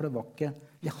snakke om det, for det var ikke,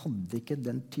 de hadde ikke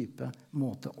den type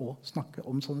måte å snakke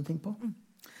om sånne ting på.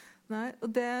 Nei, og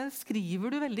det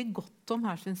skriver du veldig godt om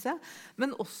her, synes jeg.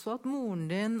 Men også at moren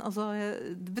din, altså,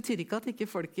 det betyr ikke at ikke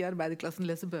folk i arbeiderklassen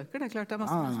leser bøker, det er klart det er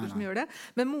masse mennesker som gjør det,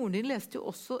 men moren din leste jo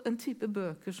også en type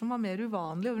bøker som var mer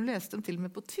uvanlig, og hun leste dem til og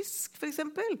med på tysk, for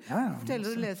eksempel.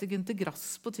 Forteller du leser Günter Grass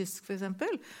på tysk, for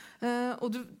eksempel.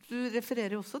 Og du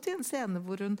refererer også til en scene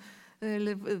hvor hun,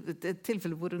 eller et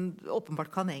tilfelle hvor hun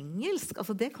åpenbart kan engelsk.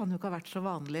 Altså, det kan jo ikke ha vært så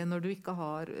vanlig når du ikke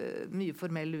har mye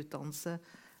formell utdannelse.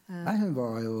 Nei,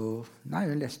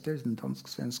 hun leste dansk,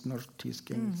 svensk, norsk, tysk,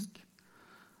 engelsk.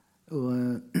 Og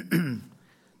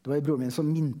det var jo broren min som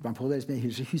minnet meg på det, men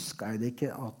jeg husker jeg det ikke,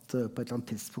 at på et eller annet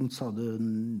tidspunkt så hadde hun,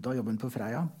 da jobbet hun på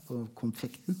Freia, på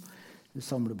Konfekten,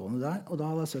 samlebåndet der, og da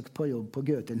hadde jeg søkt på jobb på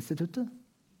Goethe-instituttet.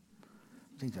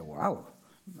 Så tenkte jeg, wow.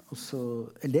 Og så,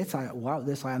 eller det sa jeg, wow,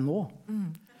 det sa jeg nå.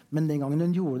 Men den gangen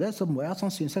hun gjorde det, så må jeg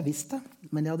sannsynligvis ha visst det,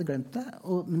 men jeg hadde glemt det.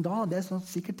 Men da hadde jeg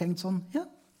sikkert tenkt sånn, ja,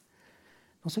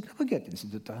 nå søkte jeg på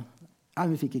Goethe-instituttet. Nei,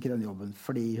 hun fikk ikke den jobben,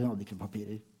 fordi hun hadde ikke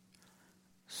papirer.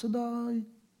 Så da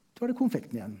var det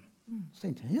Konfekten igjen. Så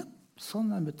tenkte jeg, ja, sånn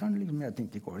er mutteren. Liksom, jeg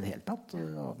tenkte ikke over det helt tatt.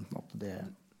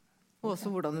 Og også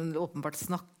hvordan hun åpenbart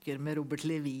snakker med Robert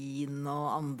Levin og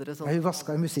andre sånn. Ja, hun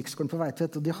vasket i musikkskolen på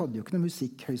Veitvet, og de hadde jo ikke noen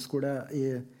musikkhøyskole i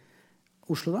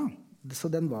Oslo da.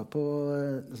 Så den var på...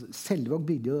 Selvåg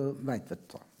bygde jo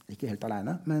Veitvet, ikke helt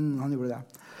alene, men han gjorde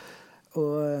det.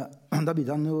 Og da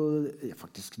bygde han jo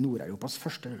faktisk Nord-Europas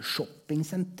første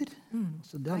shoppingsenter.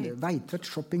 Så det hadde Veitvet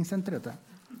shoppingsenter, dette.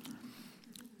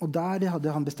 Og der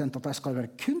hadde han bestemt at det skal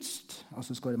være kunst.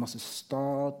 Altså det skal være masse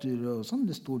statuer og sånn.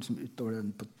 Det stod liksom utover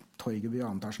den på torget ved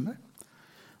annen der.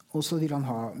 Og så ville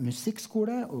han ha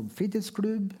musikkskole og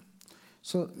fritidsklubb.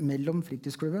 Så mellom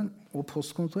fritidsklubben og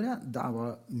postkontoret, der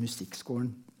var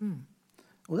musikkskolen.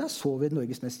 Og der så vi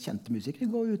Norges mest kjente musikere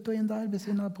gå ut og inn der ved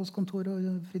siden av postkontoret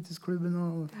og fritidsklubben,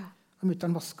 og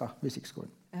mutteren vasket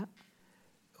musikkskolen. Ja.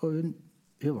 Og hun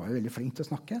var jo veldig flink til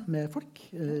å snakke med folk,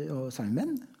 og særlig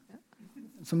menn,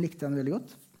 som likte henne veldig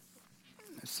godt.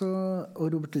 Og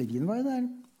Robert Levin var jo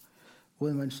der. Og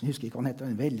jeg husker ikke hva han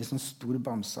heter, en veldig sånn stor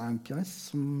bamseankenes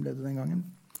som levde den gangen.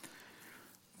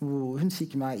 Og hun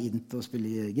fikk meg inn til å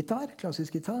spille gitar,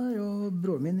 klassisk gitar, og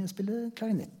broren min spille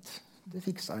klarinett. Det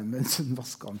fiksa hun mens hun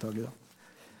vasket antagelig da.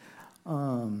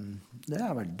 Det er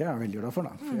jeg veldig glad for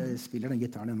da, for jeg spiller den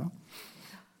gitaren ennå.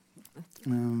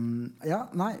 Ja,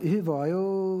 nei, hun var jo...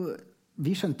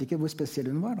 Vi skjønte ikke hvor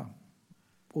spesiell hun var da.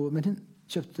 Men hun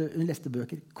leste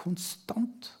bøker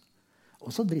konstant.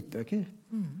 Også drittbøker.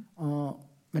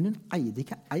 Men hun eide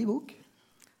ikke ei bok.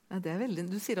 Ja, det er veldig...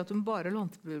 Du sier at hun bare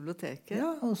lånte på biblioteket.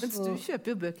 Ja, mens du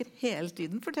kjøper jo bøker hele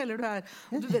tiden, forteller du her.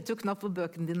 Og du vet jo knapt hvor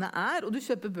bøkene dine er, og du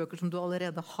kjøper bøker som du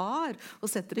allerede har,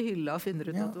 og setter i hylla og finner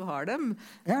ut at du har dem.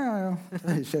 Ja.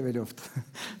 Det skjer veldig ofte.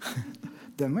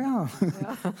 Den må jeg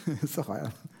ha. Så har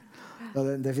jeg. Ja,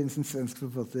 det finnes en svensk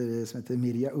forfatter som heter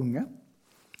Mirja Unge,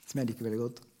 som jeg liker veldig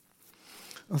godt.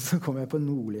 Og så kommer jeg på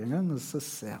Nordli en gang, og så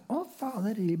ser jeg, å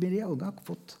fader, Mirja Unge har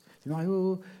fått... Hun har jo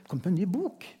kommet med en ny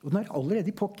bok, og den er allerede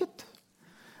i pocket.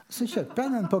 Så kjøper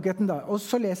jeg den pocketen da, og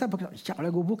så leser jeg pocketen. Kjære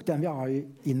god bok, den vil jeg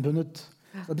ha innbundet.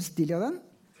 Så bestiller jeg den,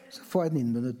 så får jeg den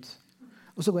innbundet.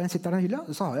 Og så går jeg og sitter der i hylla,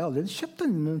 og så har jeg allerede kjøpt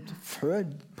den innbundet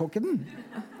før pocketen.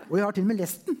 Og jeg har til og med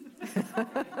lest den.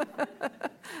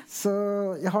 Så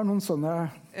jeg har noen sånne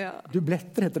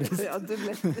dubletter, heter det. Ja,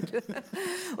 dubletter.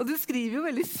 Og du skriver jo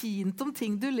veldig fint om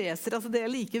ting du leser. Altså, det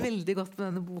jeg liker veldig godt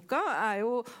med denne boka er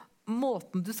jo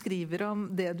måten du skriver om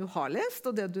det du har lest,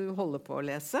 og det du holder på å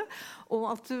lese. Og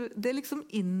at det liksom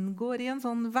inngår i en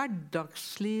sånn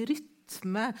hverdagslig rytme.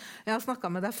 Jeg har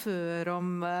snakket med deg før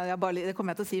om, det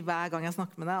kommer jeg til å si hver gang jeg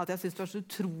snakker med deg, at jeg synes du er så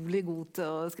utrolig god til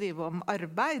å skrive om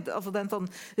arbeid. Altså den sånn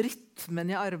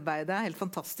rytmen i arbeidet er helt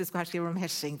fantastisk, og her skriver du om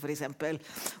Heching for eksempel.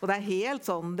 Og det er helt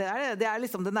sånn, det er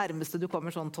liksom det nærmeste du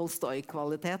kommer sånn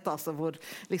Tolstoy-kvalitet, altså hvor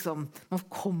liksom man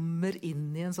kommer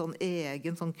inn i en sånn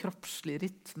egen sånn kroppslig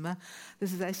rytme. Det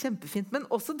synes jeg er kjempefint. Men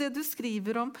også det du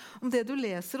skriver om det du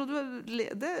leser, og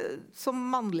som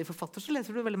mannlig forfatter så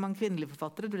leser du veldig mange kvinnelige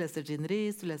forfattere. Du leser Gin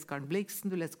Ries, du leser Karen Blixen,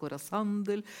 du leser Cora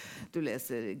Sandel, du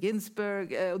leser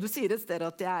Ginsberg, og du sier et sted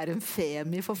at jeg er en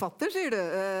femi-forfatter, sier du.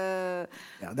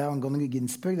 Ja, det er angående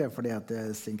Ginsberg, det er fordi at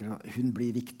jeg tenker at hun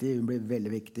blir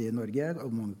veldig viktig i Norge,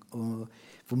 og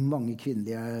for mange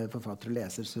kvinnelige forfattere og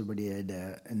leser så blir det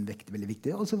veldig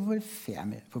viktig, og så for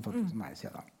femi-forfatter som jeg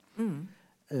sier da.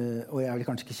 Og jeg er vel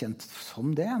kanskje ikke kjent som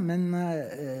det, men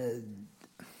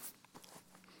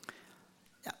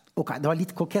ok, det var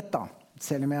litt kokett da.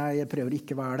 Selv om jeg prøver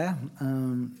ikke å være det.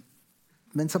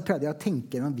 Men så prøvde jeg å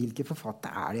tenke gjennom hvilke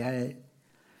forfattere er det jeg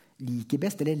liker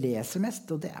best, eller leser mest.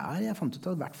 Og det jeg fant ut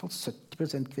av i hvert fall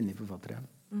 70% kvinnelige forfattere.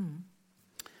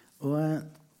 Og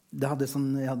Jeg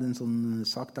hadde en sånn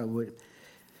sak der hvor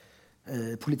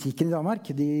politikken i Danmark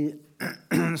de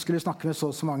skulle snakke med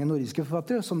så mange nordiske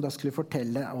forfattere som da skulle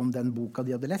fortelle om den boka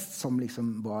de hadde lest, som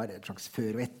liksom var et slags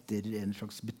før og etter, en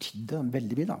slags betydde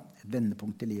veldig mye, da, et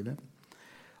vendepunkt i livet.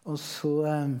 Og så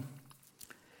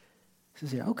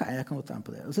sier jeg ok, jeg kan godt være med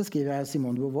på det. Og så skriver jeg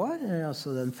Simone de Beauvoir,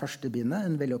 altså den første bindet,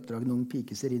 en veldig oppdragen ung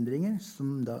pikes erindringer,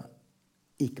 som da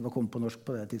ikke var kommet på norsk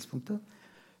på det tidspunktet.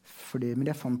 Men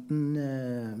jeg fant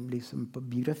den liksom på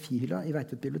biografihylla i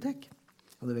Veitvet bibliotek.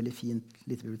 Det var et veldig fint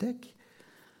lite bibliotek.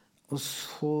 Og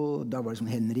så, da var det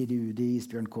sånn Henry Rudi,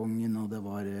 Isbjørnkongen, og det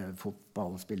var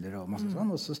fotballspillere og masse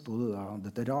sånn. Og så stod det da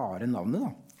dette rare navnet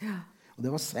da. Ja. Og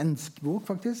det var svensk bok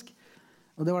faktisk.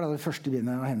 Og det var da det første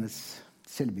bindet av hennes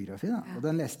selvbiografi da. Og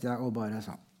den leste jeg og bare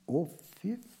sa, å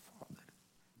fy fader.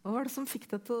 Hva var det som fikk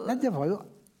deg til å... Nei, det var jo...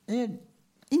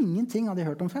 ingenting hadde jeg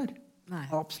hørt om før. Nei.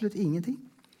 Absolutt ingenting.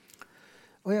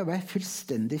 Og jeg ble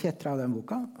fullstendig fjetret av den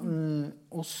boka.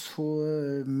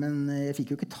 Men jeg fikk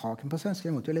jo ikke tak på svensk.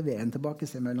 Jeg måtte jo levere den tilbake,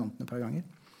 se om jeg lånte den et par ganger.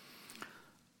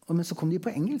 Men så kom de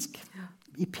på engelsk.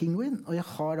 I Penguin. Og jeg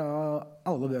har da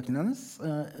alle bøkene hennes,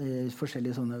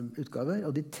 forskjellige sånne utgaver.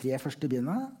 Og de 3 første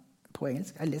bindene på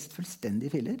engelsk er lest fullstendig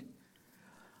i filler.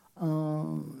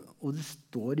 Og det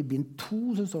står i bind 2,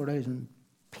 så står det liksom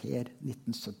Per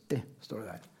 1970, står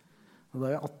det der. Og da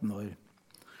er jeg 18 år.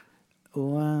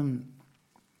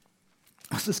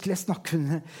 Og så skulle jeg snakke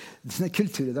med denne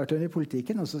kulturredaktøren i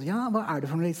politikken, og så ja, hva er det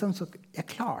for noe liksom? Så jeg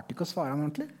klarte ikke å svare han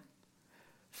ordentlig.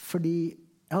 Fordi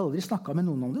jeg hadde aldri snakket med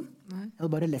noen om den. Nei. Jeg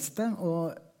hadde bare lest det, og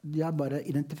jeg hadde bare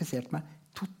identifisert meg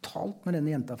totalt med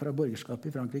denne jenta fra borgerskapet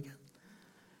i Frankrike.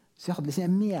 Så jeg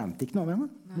mente ikke noe om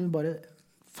henne. Hun bare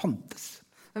fantes.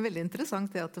 Det er veldig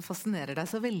interessant det at det fascinerer deg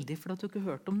så veldig for at du ikke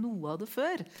har hørt om noe av det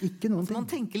før. Ikke noen ting. Man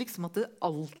tenker liksom at det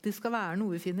alltid skal være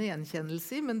noe vi finner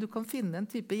gjenkjennelse i, men du kan finne en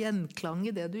type gjenklang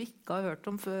i det du ikke har hørt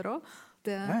om før også.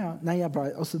 Ja. Nei,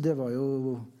 det var jo...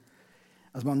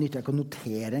 Altså, man nytter ikke å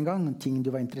notere en gang ting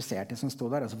du var interessert i som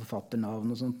stod der, altså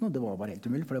forfatternavn og sånt, og det var bare helt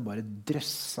umulig, for det bare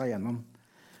drøssa gjennom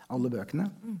alle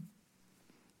bøkene.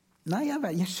 Nei,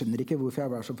 jeg skjønner ikke hvorfor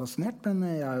jeg var så fascinert, men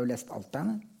jeg har jo lest alt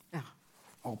der.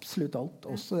 Absolutt alt.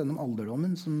 Også gjennom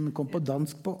alderdommen, som kom på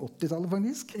dansk på 80-tallet,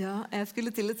 faktisk. Ja, jeg skulle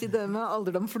til å si det med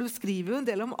alderdom, for du skriver jo en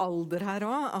del om alder her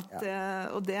også,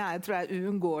 og det tror jeg er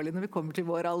uunngåelig når vi kommer til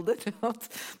vår alder, at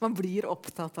man blir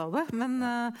opptatt av det. Men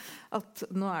at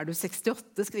nå er du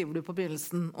 68, skriver du på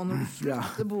begynnelsen, og når du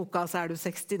slutter boka, så er du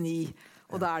 69.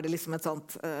 Og da er det liksom et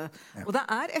sånt... Og det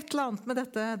er et eller annet med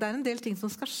dette, det er en del ting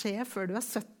som skal skje før du er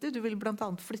 70. Du vil blant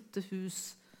annet flytte hus.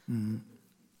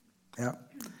 Ja.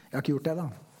 Jeg har ikke gjort det, da.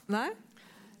 Nei?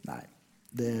 Nei.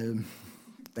 Det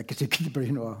er ikke sikkert det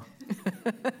blir noe.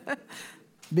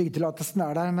 Byggetillatelsen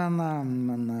er der, men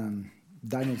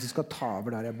det er noen som skal ta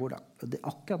over der jeg bor, da.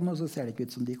 Akkurat nå så ser det ikke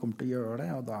ut som de kommer til å gjøre det,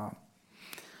 og da...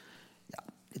 Ja,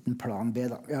 liten plan B,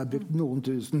 da. Jeg har brukt noen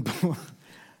tusen på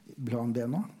plan B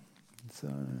nå. Så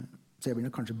jeg blir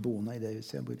nok kanskje boende i det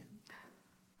huset jeg bor i.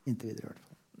 Inntil videre, i hvert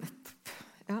fall. Nettopp.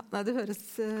 Ja, nei, det høres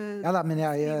men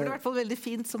jeg i hvert fall veldig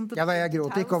fint som det. Ja, jeg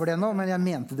gråter ikke over det nå, men jeg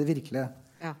mente det virkelig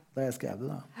da jeg skrev det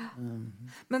da.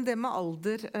 Men det med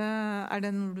alder, er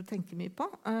det noe du tenker mye på?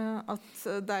 At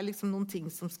det er liksom noen ting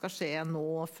som skal skje nå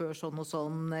før sånn og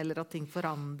sånn, eller at ting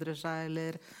forandrer seg,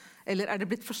 eller er det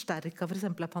blitt forsterket for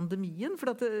eksempel av pandemien?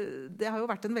 For at det har jo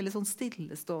vært en veldig sånn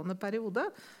stillestående periode,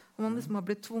 og man liksom har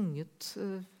blitt tvunget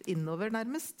innover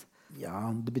nærmest.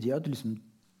 Ja, det betyr at du liksom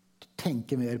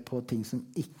tenker mer på ting som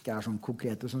ikke er sånn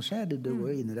konkrete som skjer. Du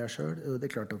går jo inn i deg selv. Og det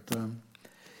er klart at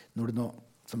når du nå,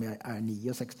 som jeg er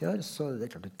 69 år, så er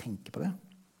det klart du tenker på det.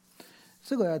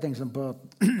 Så går jeg og tenker sånn på at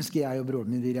jeg og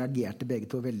broren min, vi reagerte begge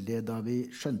to veldig da vi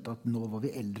skjønte at nå var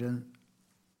vi eldre enn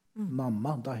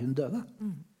mamma da hun døde.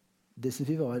 Det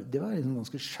var en liksom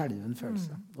ganske skjelven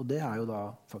følelse. Og det er jo da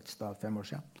faktisk da 5 år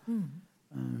siden.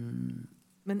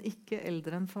 Men ikke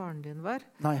eldre enn faren din var?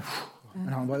 Nei,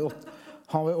 men han var jo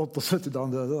 78 da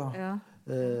han døde. Da.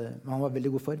 Men han var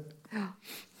veldig god form. Ja.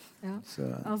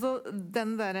 Altså, det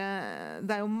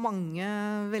er jo mange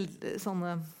veldig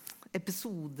sånne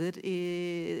episoder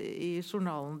i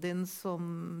journalen din som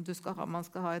man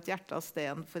skal ha et hjerte av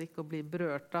sten for ikke å bli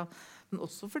berørt av, men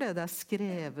også fordi det er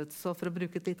skrevet så, for å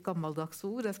bruke et litt gammeldags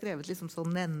ord, det er skrevet liksom så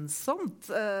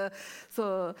nennsomt.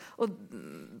 Og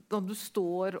når du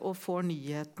står og får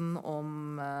nyheten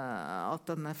om at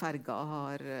denne ferga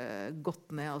har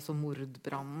gått ned, altså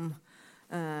mordbrannen,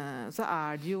 så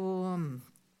er det jo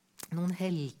noen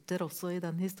helter også i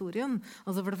den historien.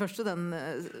 Altså for det første den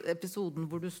episoden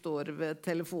hvor du står ved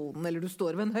telefonen, eller du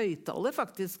står ved en høyttaler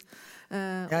faktisk.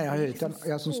 Jeg har høyttaler.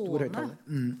 Jeg har sånn stor høyttaler.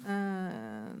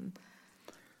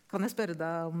 Kan jeg spørre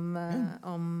deg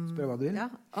om Spør hva du vil.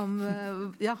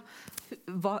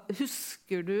 Hva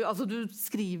husker du? Altså, du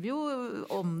skriver jo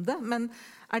om det, men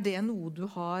er det noe du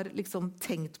har liksom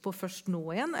tenkt på først nå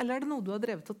igjen, eller er det noe du har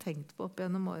drevet og tenkt på opp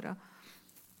gjennom åra?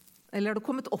 Eller har du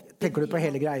kommet opp? Tenker du på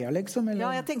hele greia, liksom? Eller?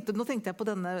 Ja, nå tenkte jeg på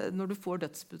denne når du får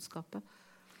dødsbudskapet.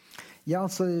 Ja,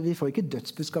 altså, vi får ikke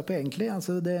dødsbudskapet egentlig.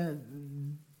 Altså, det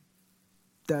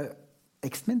er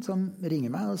eksen min som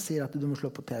ringer meg og sier at du må slå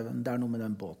på TV-en. Det er noe med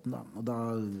den båten, da. Og da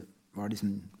var det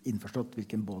liksom innforstått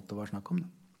hvilken båt det var snakk om. Da.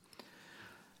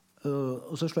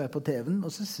 Og så slår jeg på TV-en,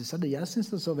 og så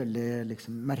synes det så veldig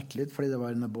liksom, merkelig ut, fordi det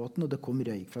var denne båten, og det kom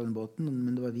røyk fra den båten,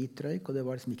 men det var hvit røyk, og det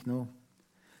var liksom ikke noe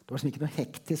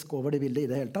hektisk over det bildet i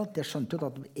det hele tatt. Jeg skjønte jo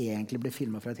at det egentlig ble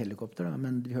filmet fra et helikopter, da,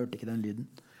 men vi hørte ikke den lyden.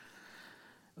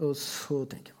 Og så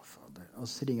tenker jeg, hva fader? Og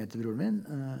så ringer jeg til broren min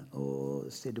og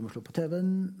sier du må slå på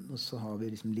TV-en. Og så har vi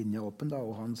liksom linja åpen, da,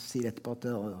 og han sier etterpå at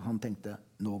han tenkte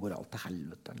nå går alt til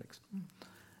helvete. Liksom.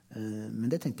 Men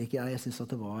det tenkte ikke jeg. Jeg syntes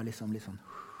at det var liksom, litt sånn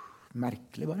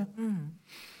merkelig, bare.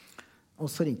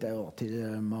 Og så ringte jeg jo til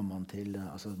mammaen til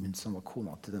altså hun som var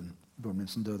kona til den broren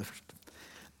min som døde først.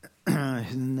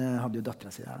 Hun hadde jo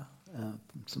datteren sin her, da,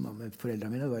 som var med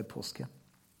foreldrene mine. Det var i påske.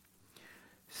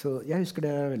 Så jeg husker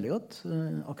det veldig godt,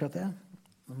 akkurat det.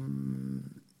 Men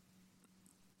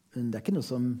det er ikke noe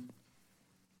som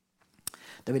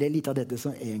det er veldig lite av dette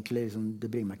som egentlig liksom, det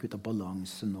bringer meg ikke ut av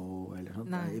balanse nå eller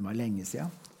sånt. Det var lenge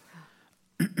siden.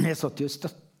 Jeg satt jo i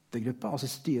støttegruppa, altså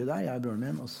styret der, jeg og broren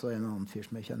min og så en annen fyr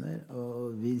som jeg kjenner,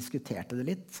 og vi diskuterte det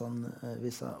litt sånn,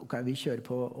 vi sa, ok, vi kjører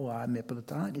på og er med på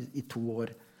dette her i 2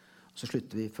 år og så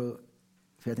slutter vi for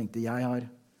jeg tenkte, jeg har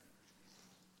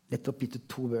lett opp gitt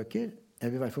 2 bøker. Jeg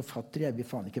vil være forfatter, jeg vil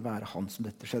faen ikke være han som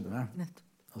dette skjedde med.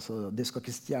 Altså, det skal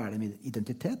ikke stjele min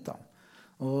identitet, da.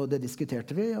 Og det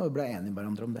diskuterte vi, og ble enige med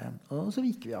hverandre om det. Og så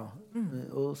gikk vi av.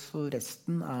 Og så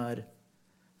resten er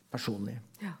personlig.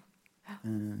 Ja.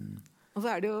 Og så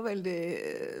er det jo veldig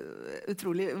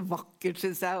utrolig vakkert,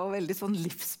 synes jeg, og veldig sånn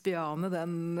livsbejaende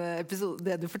den episode,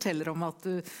 det du forteller om at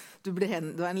du er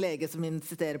en lege som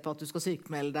insisterer på at du skal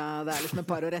sykmelde deg, det er liksom et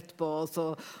par år etterpå,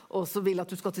 og så vil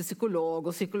at du skal til psykolog,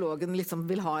 og psykologen liksom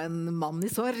vil ha en mann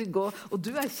i sorg, og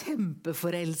du er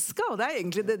kjempeforelsket, og det er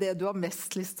egentlig det du har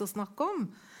mest lyst til å snakke om.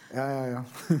 Ja.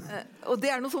 Og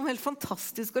det er noe sånn helt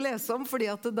fantastisk å lese om,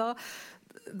 fordi at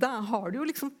da har du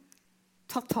jo liksom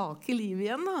tatt tak i livet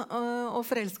igjen da, og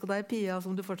forelsket deg i Pia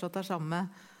som du fortsatt er sammen med.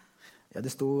 Ja, det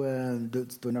sto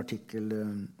en artikkel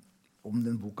om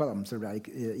den boka da, så det ble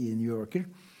i New Yorker.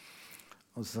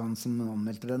 Og så han som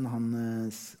anmeldte den,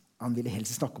 han ville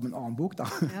helst snakke om en annen bok da,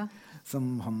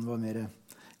 som han var mer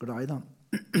glad i da.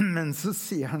 Men så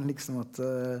sier han liksom at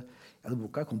den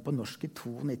boka kom på norsk i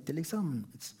 92 liksom.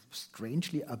 It's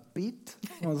strangely upbeat,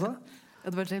 som han sa. Ja,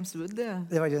 det var James Wood, det.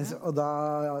 Det var James, og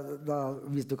da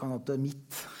visste du at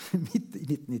midt i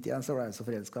 1991 så ble jeg så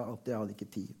forelsket at jeg hadde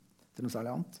ikke tid til noe særlig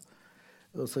annet.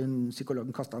 Og så psykologen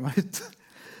kastet meg ut.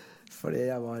 Fordi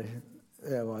jeg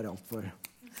var alt for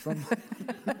sånn.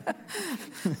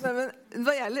 Men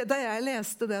da jeg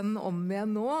leste den om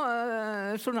igjen nå,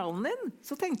 journalen din,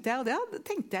 så tenkte jeg, og det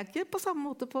tenkte jeg ikke på samme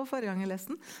måte på forrige gang jeg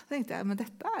leste den, så tenkte jeg, men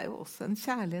dette er jo også en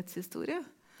kjærlighetshistorie.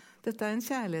 Dette er en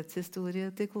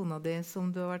kjærlighetshistorie til kona di som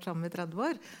du har vært sammen med i 30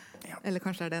 år. Ja. Eller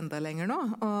kanskje er det enda lenger nå.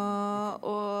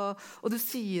 Og du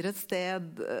sier et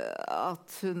sted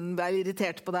at hun er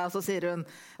irritert på deg, og så sier hun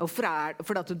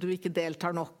fordi at du ikke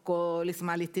deltar nok og liksom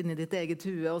er litt inne i ditt eget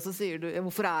hue, og så sier du,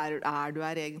 hvorfor er du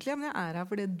her egentlig? Ja, men jeg er her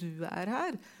fordi du er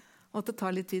her. Og at det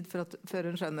tar litt tid før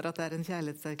hun skjønner at det er en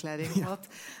kjærlighetserklæring. Ja.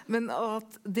 Og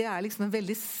at det er liksom en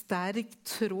veldig sterk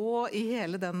tråd i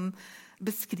hele den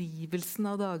beskrivelsen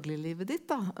av dagliglivet ditt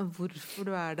da. Hvorfor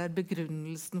du er der,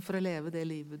 begrunnelsen for å leve det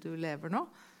livet du lever nå.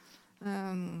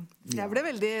 Det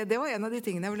var en av de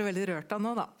tingene jeg ble veldig rørt av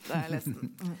nå da jeg leste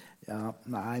den. Ja,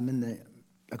 nei, men det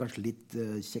er kanskje litt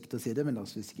kjekt å si det, men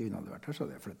altså, hvis ikke hun hadde vært her så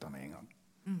hadde jeg flyttet med en gang.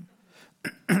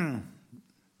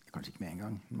 Kanskje ikke med en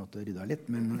gang, jeg måtte rydde litt,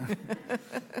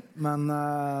 men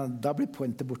da blir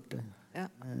pointet borte.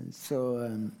 Ja. Så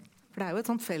for det er jo et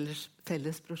sånt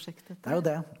fellesprosjekt. Det er jo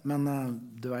det, men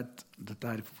du vet, dette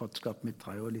her forfatterskapet mitt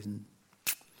har jo liksom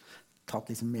tatt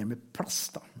liksom mer med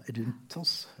plass da, rundt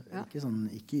oss. Ja.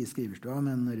 Ikke i skriverstua,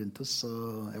 men rundt oss, og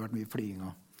jeg har vært mye flyging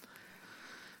og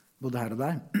både her og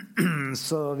der.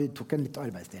 Så vi tok en litt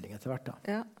arbeidsdeling etter hvert da.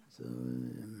 Ja. Så,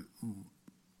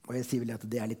 og jeg sier vel at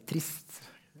det er litt trist,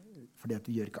 fordi at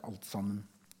vi gjør ikke alt sammen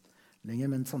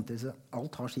lenger, men samtidig så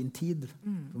alt har sin tid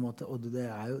på en måte, og det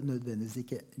er jo nødvendigvis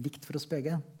ikke likt for oss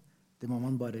begge. Det må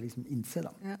man bare liksom innse da.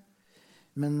 Ja.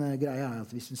 Men greia er at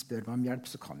hvis hun spør meg om hjelp,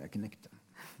 så kan jeg ikke nekte.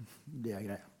 Det er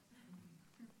greia.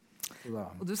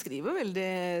 Og du skriver veldig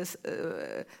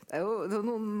det jo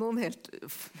noen helt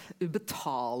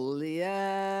ubetalelige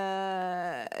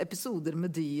episoder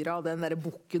med dyra, og den der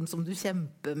bukken som du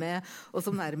kjemper med, og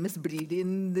som nærmest blir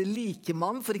din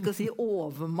likemann, for ikke å si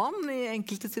overmann i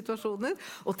enkelte situasjoner,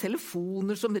 og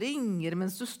telefoner som ringer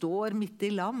mens du står midt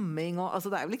i lamming, og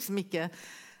altså det jo liksom ikke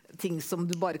ting som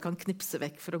du bare kan knipse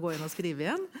vekk for å gå inn og skrive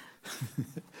igjen.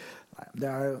 Nei, det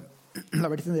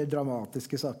har vært en del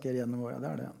dramatiske saker gjennom året.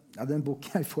 Det. Ja, den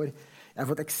boken jeg har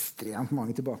fått ekstremt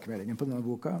mange tilbakemeldinger på denne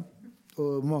boka.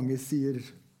 Og mange sier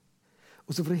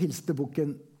også for å hilse til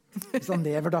boken hvis han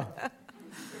lever da.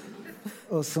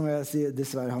 Og som jeg sier,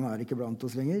 dessverre han ikke blant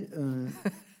oss lenger.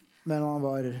 Men han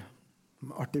var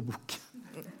en artig bok.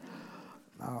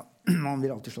 Ja, man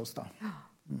vil alltid slåss da.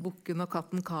 Bukken og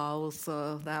katten Kaos,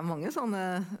 og det mange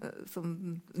sånne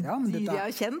som dyr jeg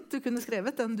har kjent. Du kunne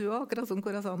skrevet den du også, akkurat som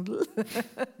Corazandel.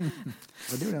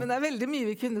 Men det veldig mye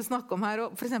vi kunne snakke om her,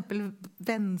 og for eksempel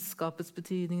vennskapets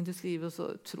betydning. Du skriver så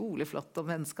utrolig flott om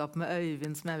vennskap med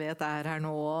Øyvind, som jeg vet her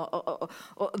nå,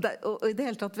 og i det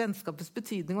hele tatt vennskapets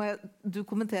betydning, og du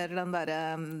kommenterer den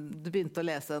der, du begynte å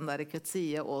lese den der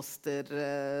Køtzie-Åster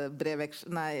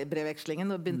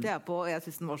brevvekslingen, og begynte jeg på, og jeg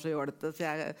synes den var så jålete, så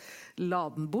jeg la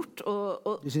den bort.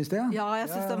 Du synes det, ja? Ja,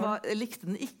 jeg likte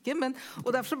den ikke,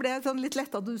 og derfor så ble jeg sånn litt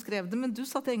lett at du skrev det, men du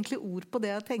satte egentlig ord på det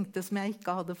jeg tenkte som jeg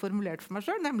ikke hadde formulert for meg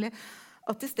selv, nemlig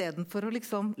at i stedet for å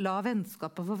liksom la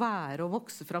vennskapet få være og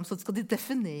vokse frem, så skal de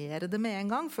definere det med en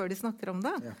gang før de snakker om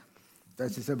det. Ja. Det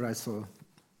synes jeg ble så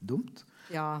dumt.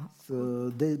 Ja. Så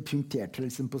det punkterte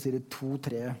liksom på side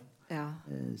 2-3. Ja.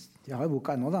 Jeg har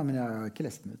boka ennå da, men jeg har ikke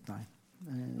lest den ut, nei.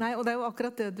 Nei, og det jo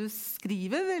akkurat det du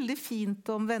skriver veldig fint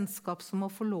om vennskap som må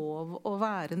få lov å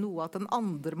være noe, at den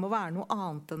andre må være noe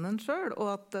annet enn en selv, og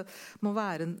at det må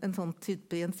være en sånn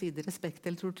type gjensidig respekt,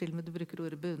 eller tror til og med du bruker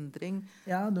ordet beundring.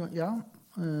 Ja,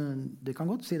 det kan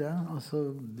godt si det.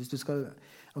 Altså, hvis du skal,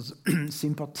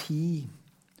 sympati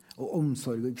og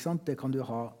omsorg, ikke sant? Det kan du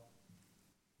ha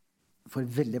for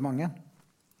veldig mange.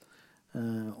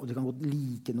 Og du kan godt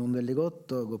like noen veldig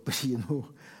godt og gå på kino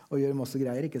og gjøre masse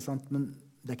greier, ikke sant? Men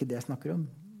det ikke det jeg snakker om.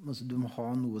 Altså, du må ha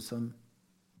noe som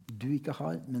du ikke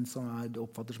har, men som du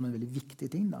oppfatter som en veldig viktig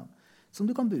ting da, som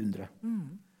du kan beundre.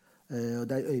 Og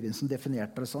det Øyvind som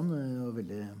definerte det sånn, og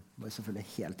var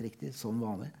selvfølgelig helt riktig, sånn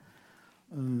vanlig.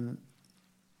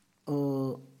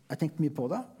 Og jeg tenkte mye på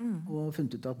det, og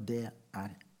funnet ut at det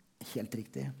helt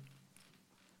riktig.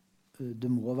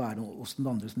 Det må være noe hos den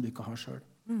andre som du ikke har selv.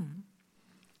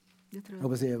 Jeg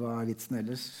håper å si, hva vitsen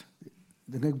ellers?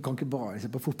 Du kan ikke bare se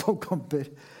på fotballkamper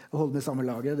og holde med samme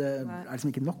laget. Det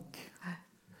liksom ikke nok.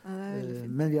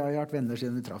 Men vi har vært venner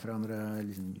siden vi traff hverandre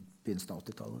liksom, begynnelsen av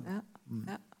 80-tallet.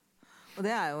 Ja. Og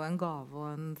det jo en gave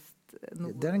og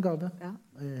det en gave,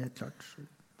 helt klart.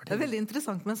 Det veldig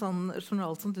interessant med en sånn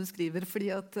journal som du skriver,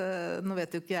 fordi at nå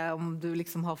vet jo ikke jeg om du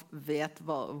liksom vet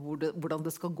hvordan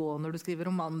det skal gå når du skriver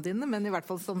romanene dine, men i hvert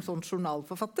fall som sånn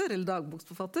journalforfatter eller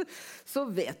dagboksforfatter, så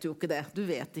vet du jo ikke det. Du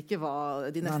vet ikke hva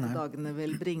de neste dagene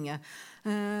vil bringe.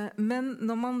 Men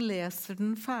når man leser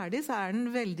den ferdig, så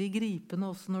den veldig gripende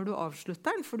også når du avslutter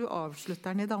den, for du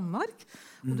avslutter den i Danmark,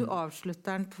 og du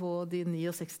avslutter den på din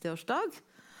 69-årsdag.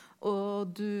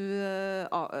 Og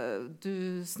du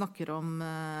snakker om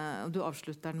du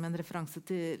avslutter den med en referanse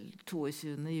til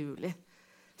 22. juli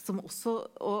som også,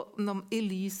 og i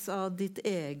lys av ditt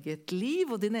eget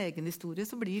liv og din egen historie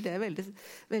så blir det veldig,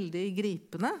 veldig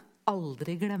gripende.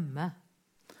 Aldri glemme.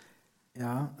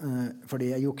 Ja, fordi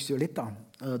jeg jukser jo litt da.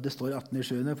 Det står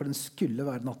 18.7, for den skulle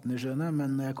være den 18.7,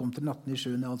 men når jeg kom til den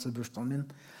 18.7, altså bursdagen min,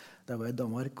 der var jeg i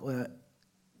Danmark, og jeg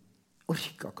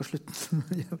orket ikke slutten.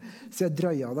 Så jeg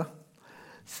drøya det.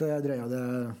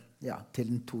 Til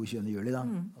den 22. juli. Da.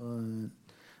 Og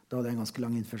da hadde jeg en ganske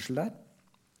lang innførsel der.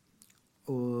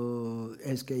 Og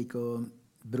jeg husker jeg gikk, og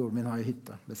broren min har jo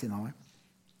hytte ved siden av meg.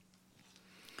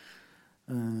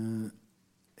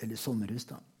 Eller sommerhus,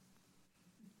 da.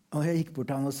 Og jeg gikk bort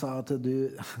til han og sa at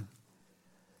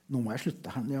nå må jeg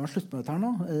slutte her. Jeg må slutte med dette her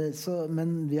nå. Men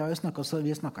vi har jo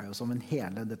snakket jo sammen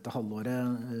hele dette halvåret.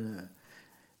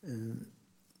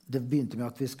 Det begynte med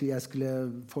at jeg skulle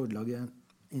foreslå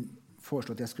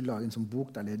at jeg skulle lage en sånn bok,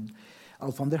 eller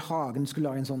Alf Ander Hagen skulle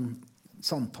lage en sånn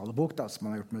samtalebok da, som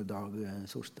han har gjort med Dag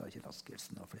Solstad, Kjell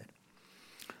Askelsen og flere.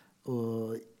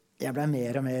 Og jeg ble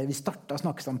mer og mer, vi startet å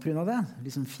snakke sammen på grunn av det,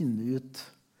 liksom finne ut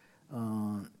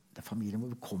det familien,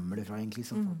 hvor kommer det fra egentlig?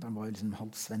 Han var liksom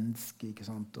halvt svensk, ikke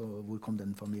sant? Og hvor kom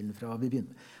den familien fra? Vi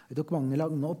tok mange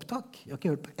lange opptak. Jeg har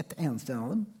ikke hørt på et eneste en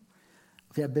av dem.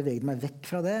 For jeg beveget meg vekk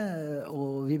fra det,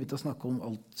 og vi begynte å snakke om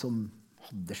alt som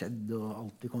hadde skjedd, og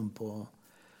alt vi kom på.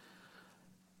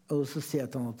 Og så sier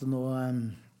jeg til han at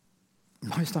Nå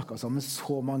har vi snakket sammen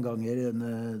så mange ganger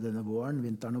denne våren,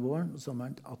 vinteren og våren og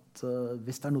sommeren, at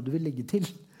hvis det noe du vil legge til,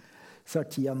 så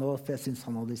tida nå, for jeg synes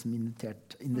han hadde liksom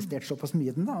investert såpass mye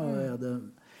i den da,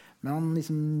 men han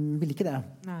liksom ville ikke det.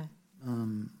 Nei.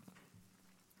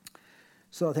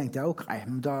 Så da tenkte jeg, ok,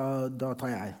 men da tar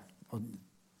jeg. Og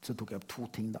så tok jeg opp 2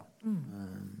 ting da.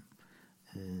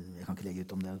 Jeg kan ikke legge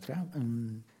ut om det, tror jeg.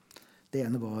 Det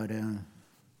ene var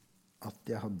at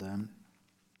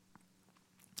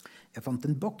jeg fant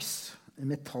en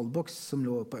metallboks som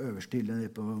lå på øverste hylle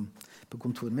på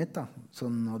kontoret mitt da. Så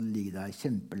den hadde ligget der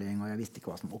kjempelenge, og jeg visste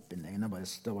ikke hva som var oppi den lenger.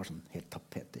 Det var sånn helt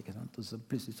tapet, ikke sant? Og så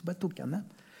plutselig så bare tok jeg den ned.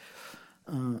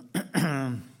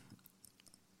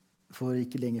 For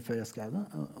ikke lenge før jeg skrev det.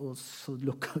 Og så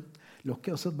lukket,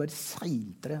 og så bare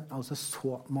seilte det altså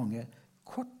så mange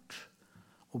kort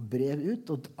og brev ut.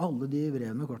 Og alle de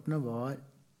brevene og kortene var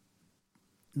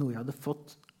noe jeg hadde fått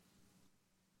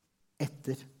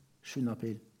etter 7.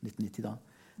 april 1990 da.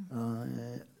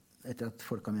 Etter at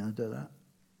folka mine døde.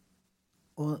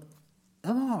 Og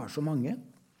det var så mange.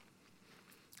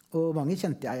 Og mange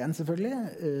kjente jeg igjen, selvfølgelig.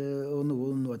 Og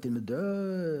noen var til og med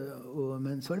død.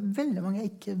 Men så var det veldig mange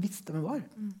jeg ikke visste hvem var.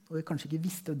 Og jeg kanskje ikke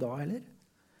visste det da heller.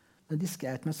 Men de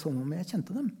skrev meg som om jeg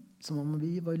kjente dem. Som om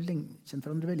vi var kjent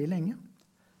hverandre veldig lenge.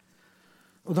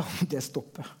 Og da måtte jeg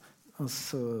stoppe. Og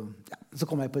så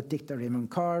kom jeg på et dikt av Raymond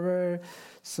Carver,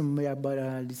 som jeg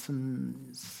bare liksom...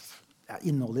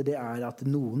 innholdet det at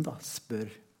noen da spør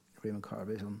Raymond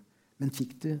Carver sånn, men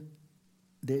fikk du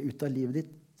det ut av livet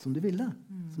ditt som du ville?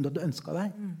 Som du hadde ønsket deg?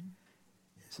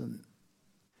 Sånn,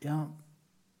 ja,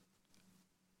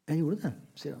 jeg gjorde det,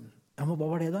 sier han. Ja, men hva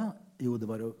var det da? Jo, det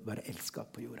var å være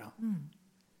elsket på jorda.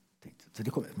 Så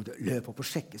de kom, jeg måtte løpe opp og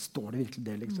sjekke, står det virkelig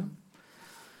det, liksom?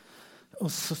 Og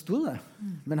så sto det.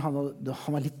 Men han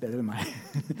var litt bedre enn meg.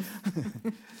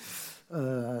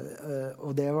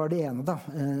 Og det var det ene da,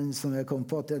 som jeg kom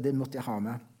på, at det måtte jeg ha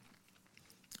med.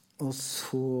 Og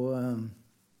så...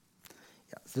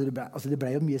 så det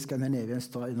ble jo mye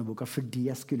Scandinavians da i denne boka, fordi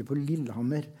jeg skulle på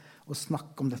Lillehammer og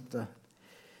snakke om dette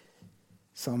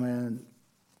sammen med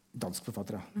dansk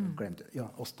forfatter, glemte,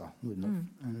 Åsta Nordnov,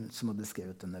 som hadde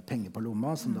skrevet denne Penger på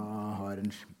lomma, som da har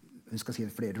hun skal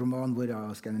skrive flere roman, hvor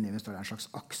Scandinavians er en slags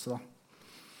akse da.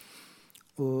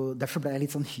 Og derfor ble jeg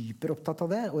litt sånn hyperopptatt av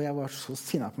det, og jeg var så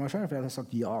sinnet på meg selv, for jeg hadde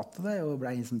sagt ja til det, og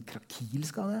ble sånn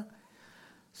krakilsk av det.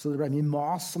 Så det ble mye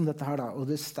mas om dette her da, og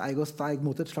det steg og steg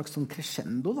mot et slags sånn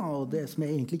crescendo da, og det som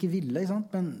jeg egentlig ikke ville, ikke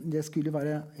sant? Men det skulle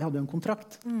være, jeg hadde jo en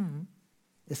kontrakt.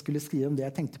 Jeg skulle skrive om det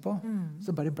jeg tenkte på,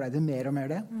 så bare ble det mer og mer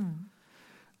det.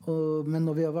 Men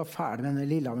når vi var ferdig med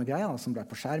denne Lillehammer-greia, som ble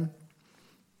på skjerm,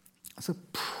 så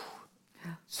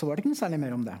var det ikke noe særlig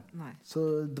mer om det. Nei. Så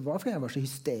det var fordi jeg var så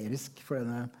hysterisk for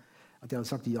at jeg hadde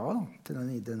sagt ja da, til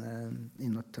denne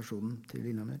invitasjonen til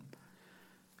Lillehammer.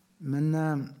 Men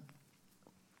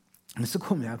så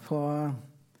kom jeg på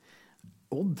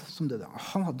Odd som døde.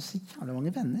 Han hadde så jævlig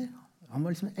mange venner. Han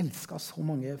var liksom elsket av så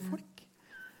mange folk.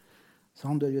 Så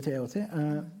han døde jo 83.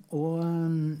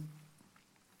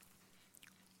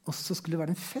 Og så skulle det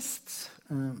være en fest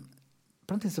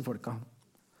blant disse folka.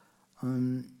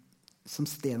 Som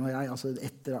Sten og jeg, altså i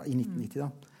 1990 da,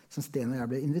 som Sten og jeg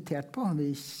ble invitert på.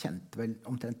 Vi kjente vel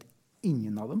omtrent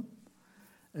ingen av dem.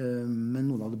 Men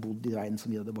noen hadde bodd i veien som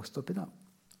vi hadde vokst opp i da.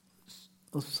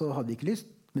 Og så hadde vi ikke lyst,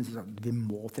 men så sa vi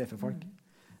må treffe folk.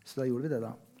 Så da gjorde vi det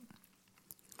da.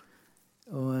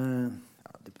 Og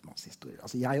det er masse historier.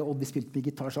 Altså, jeg og Odd, vi spilte med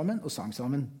gitar sammen, og sang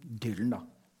sammen Dylan da.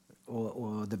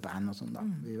 Og The Band og sånn da.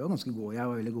 Vi var ganske gode. Jeg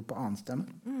var veldig god på annen stemme.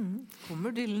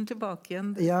 Kommer Dylan tilbake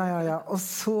igjen? Ja. Og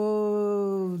så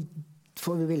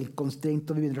får vi velkomstdrink,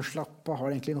 og vi begynner å slappe og har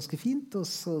det egentlig ganske fint. Og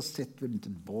så setter vi rundt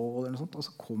et bål eller noe sånt, og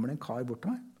så kommer det en kar bort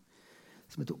til meg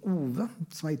som heter Ove,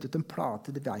 som har gitt ut en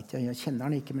plate. Det vet jeg kjenner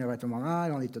han ikke, men jeg vet hvem han er.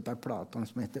 Han har gitt ut en plate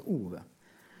som heter Ove.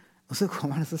 Og så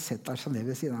kommer han og så setter han seg ned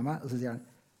ved siden av meg, og så sier han,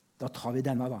 da tar vi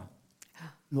denne da.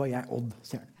 Nå er jeg Odd,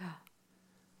 sier han.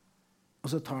 Og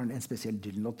så tar han en spesiell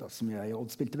Dylan-låt som jeg og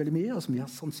Odd spilte veldig mye, og som vi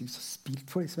har sannsynligvis spilt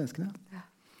for de svenskene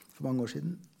for mange år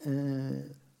siden.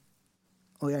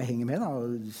 Og jeg henger med da,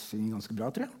 og synger ganske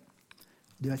bra, tror jeg.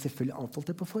 Det har jeg selvfølgelig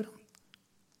avtalt det på forhånd.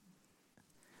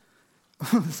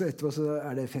 Så etterpå så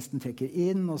er det festen trekker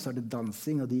inn, og så er det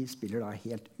dansing, og de spiller da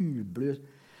helt ublu,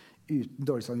 uten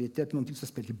dårlig samvittighet. Noen ting så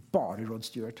spiller de bare Rod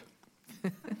Stewart.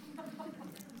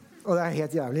 Og det er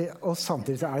helt jævlig, og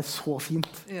samtidig så er det så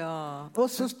fint. Ja. Og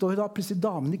så står da plutselig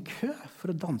damen i kø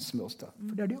for å danse med oss da.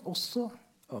 For det er de også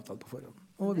avtalt på forhånd.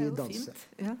 Og vi danser.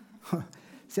 Ja.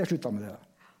 Så jeg sluttet med det da.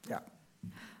 Ja.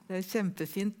 Det er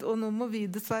kjempefint. Og nå må vi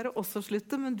dessverre også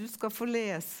slutte, men du skal få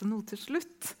lese noe til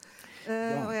slutt.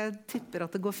 Og jeg tipper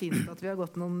at det går fint at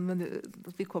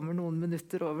at vi kommer noen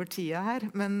minutter over tida her.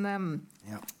 Men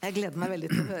jeg gleder meg veldig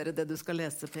til å høre det du skal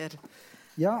lese, Per.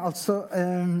 Ja, altså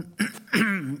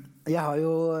jeg har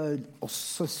jo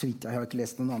også, så vidt jeg har ikke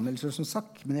lest noen anmeldelser som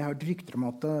sagt, men jeg har hørt rykter om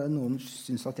at noen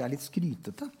synes at jeg er litt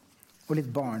skrytete og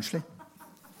litt barnslig.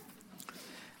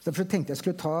 Derfor tenkte jeg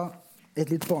skulle ta et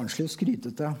litt barnslig og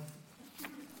skrytete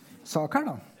sak her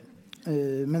da.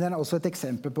 Men det er også et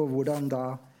eksempel på hvordan da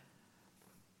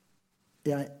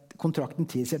kontrakten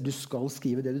tilsier at du skal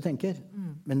skrive det du tenker.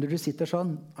 Men når du sitter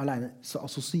sånn alene, så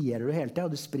assosierer du hele tiden,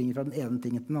 og du springer fra den ene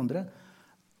tingen til den andre.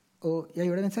 Og jeg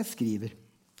gjør det mens jeg skriver.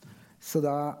 Så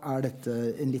da er dette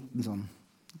en liten sånn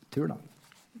tur da.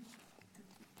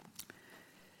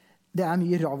 Det er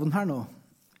mye ravn her nå.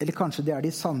 Eller kanskje det er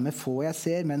de samme få jeg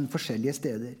ser, men forskjellige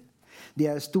steder. De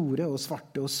er store og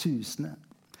svarte og susende.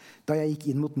 Da jeg gikk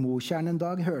inn mot Mokjern en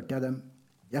dag, hørte jeg dem.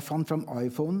 Jeg fant fram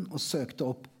iPhonen og søkte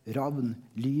opp ravn,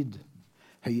 lyd,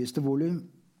 høyeste volum,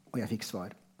 og jeg fikk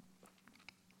svar.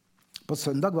 På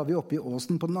søndag var vi oppe i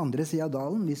åsen på den andre siden av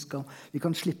dalen. Vi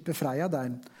kan slippe Freia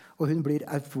der, og hun blir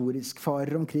euforisk,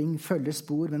 farer omkring, følger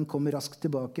spor, men kommer raskt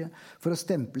tilbake for å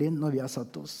stemple inn når vi har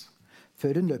satt oss.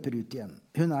 Før hun løper ut igjen.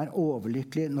 Hun er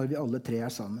overlykkelig når vi alle tre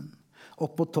er sammen.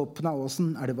 Opp på toppen av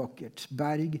åsen er det vakkert.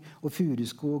 Berg og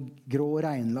furuskog, grå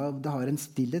regnlav, det har en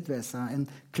stillhet ved seg, en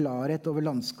klarhet over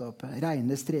landskapet,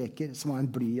 rene streker som har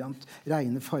en blyant,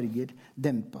 rene farger,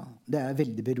 dempa. Det er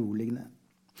veldig beroligende.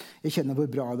 Jeg kjenner hvor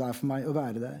bra det er for meg å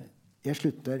være der. Jeg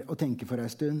slutter å tenke for en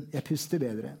stund. Jeg puster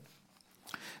bedre.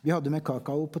 Vi hadde med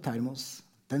kakao på termos.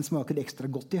 Den smaker ekstra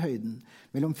godt i høyden.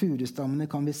 Mellom furustammene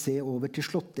kan vi se over til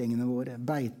slåttengene våre,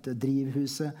 beite,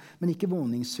 drivhuset, men ikke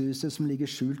våningshuset som ligger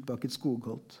skjult bak et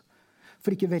skogholt.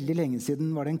 For ikke veldig lenge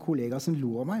siden var det en kollega som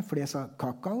lo av meg fordi jeg sa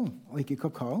kakao, og ikke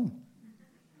kakao.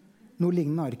 Noe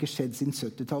lignende har ikke skjedd siden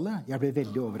 70-tallet. Jeg ble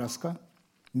veldig overrasket.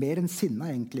 Mer enn sinna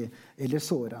egentlig, eller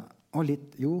såra. Og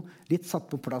litt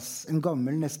satt på plass. En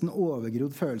gammel, nesten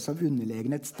overgrodd følelse av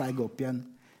underlegenhet steg opp igjen.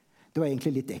 Det var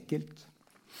egentlig litt ekkelt.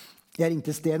 Jeg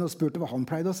ringte Sten og spurte hva han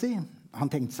pleide å si. Han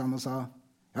tenkte seg om og sa,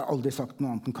 jeg har aldri sagt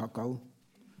noe annet enn kakao.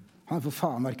 Han er for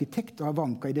faen arkitekt og har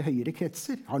vanket i de høyere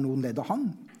kretser. Har noen ledd av han?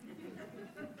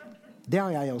 Det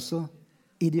har jeg også,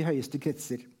 i de høyeste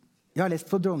kretser. Jeg har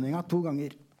lest for dronninga 2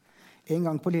 ganger. En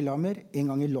gang på Lillehammer,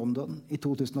 en gang i London i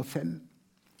 2005.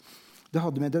 Det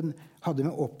hadde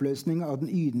med oppløsning av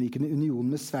den ydmykende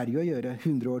unionen med Sverige å gjøre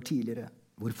 100 år tidligere.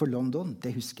 Hvorfor London?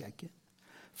 Det husker jeg ikke.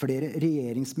 Flere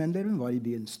regjeringsmedlemmer var i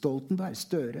byen. Stoltenberg,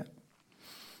 Støre.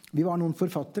 Vi var noen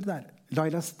forfattere der.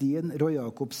 Laila Stien, Roy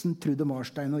Jacobsen, Trude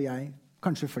Marstein og jeg.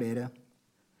 Kanskje flere.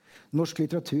 Norsk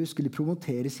litteratur skulle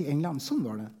promoteres i England. Sånn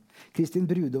var det. Kristin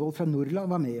Brudevold fra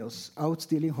Nordland var med oss.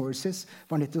 Outstealing Horses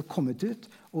var nettopp kommet ut,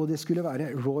 og det skulle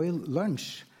være Royal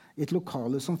Lunch. Et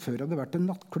lokale som før hadde vært en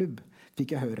nattklubb,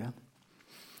 fikk jeg høre.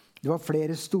 Det var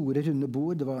flere store runde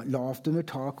bord, det var lavt under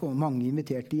taket og mange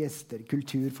inviterte gjester,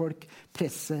 kulturfolk,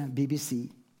 presse, BBC.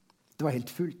 Det var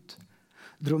helt fullt.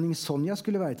 Dronning Sonja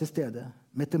skulle være til stede.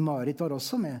 Mette-Marit var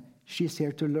også med. She's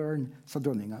here to learn, sa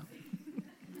dronninga.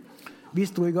 Vi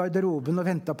sto i garderoben og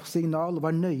ventet på signal og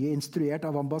var nøye instruert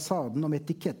av ambassaden om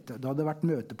etikette. Det hadde vært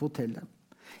møte på hotellet.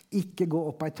 Ikke gå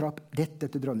opp ei trapp rett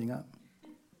etter dronninga.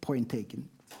 Point taken.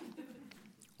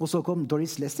 Og så kom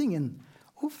Doris Lessing inn.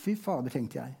 Fy fader,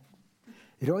 tenkte jeg.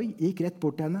 Roy gikk rett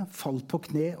bort til henne, falt på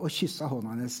kne og kysset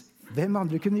hånda hennes. Hvem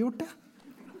andre kunne gjort det?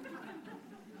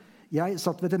 Jeg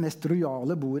satt ved det mest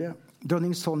rojale bordet.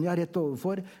 Dronning Sonja rett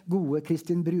overfor, gode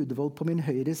Kristin Brudevold på min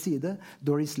høyre side,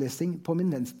 Doris Lessing på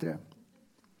min venstre.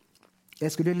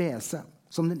 Jeg skulle lese,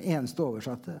 som den eneste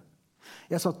oversatte.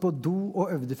 Jeg satt på do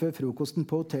og øvde før frokosten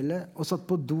på hotellet, og satt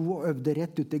på do og øvde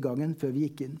rett ut i gangen før vi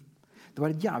gikk inn. Det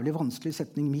var et jævlig vanskelig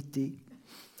setning midt i.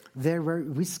 There were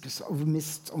whisks of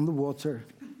mist on the water.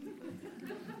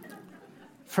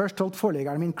 Først holdt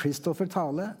forleggeren min Christopher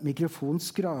tale. Mikrofonen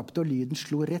skrapte og lyden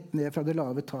slo rett ned fra det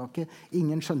lave taket.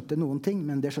 Ingen skjønte noen ting,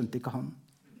 men det skjønte ikke han.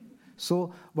 Så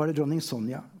var det dronning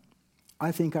Sonja.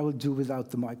 I think I will do without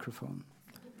the microphone.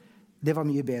 Det var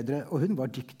mye bedre, og hun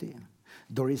var dyktig.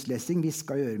 Doris Lessing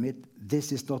hvisket i øret mitt.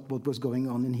 This is not what was going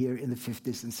on in here in the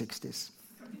 50s and 60s.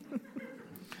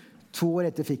 2 år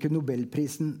etter fikk hun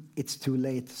Nobelprisen. It's too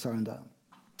late, sa hun da.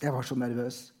 Jeg var så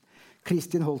nervøs.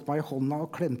 Kristin holdt meg i hånda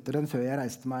og klemte den før jeg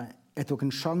reiste meg. Jeg tok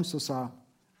en sjans og sa,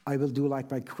 I will do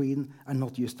like my queen and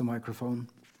not use the microphone.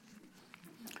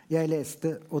 Jeg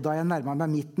leste, og da jeg nærmet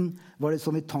meg midten, var det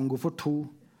som i tango for 2.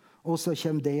 Og så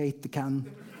kommer det jeg ikke kan.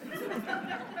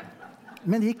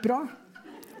 Men det gikk bra.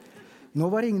 Nå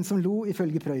var det ingen som lo,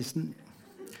 ifølge Prøysen.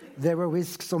 There were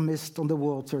whisks of mist on the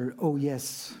water, oh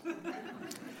yes.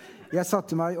 Jeg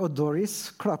satte meg, og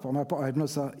Doris klappet meg på armen og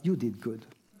sa, you did good.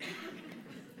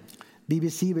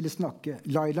 BBC ville snakke.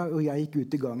 Laila og jeg gikk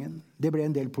ut i gangen. Det ble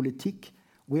en del politikk.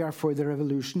 We are for the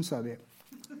revolution, sa vi.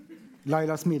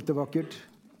 Laila smilte vakkert.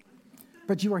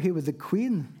 But you are here with the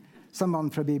Queen, sa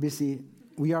mannen fra BBC.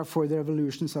 We are for the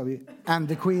revolution, sa vi. And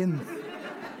the Queen.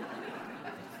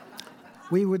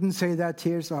 We wouldn't say that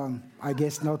here, sa han. I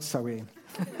guess not, sa vi.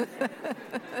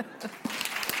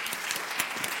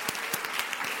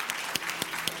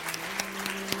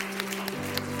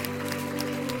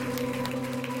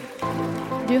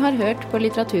 Du har hørt på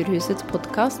Litteraturhusets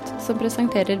podcast som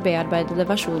presenterer bearbeidede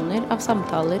versjoner av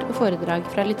samtaler og foredrag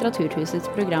fra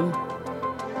Litteraturhusets program.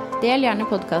 Del gjerne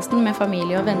podcasten med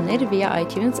familie og venner via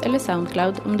iTunes eller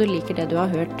SoundCloud om du liker det du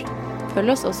har hørt.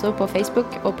 Følg oss også på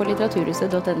Facebook og på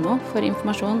litteraturhuset.no for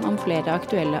informasjon om flere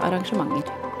aktuelle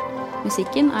arrangementer.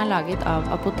 Musikken er laget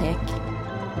av Apotek.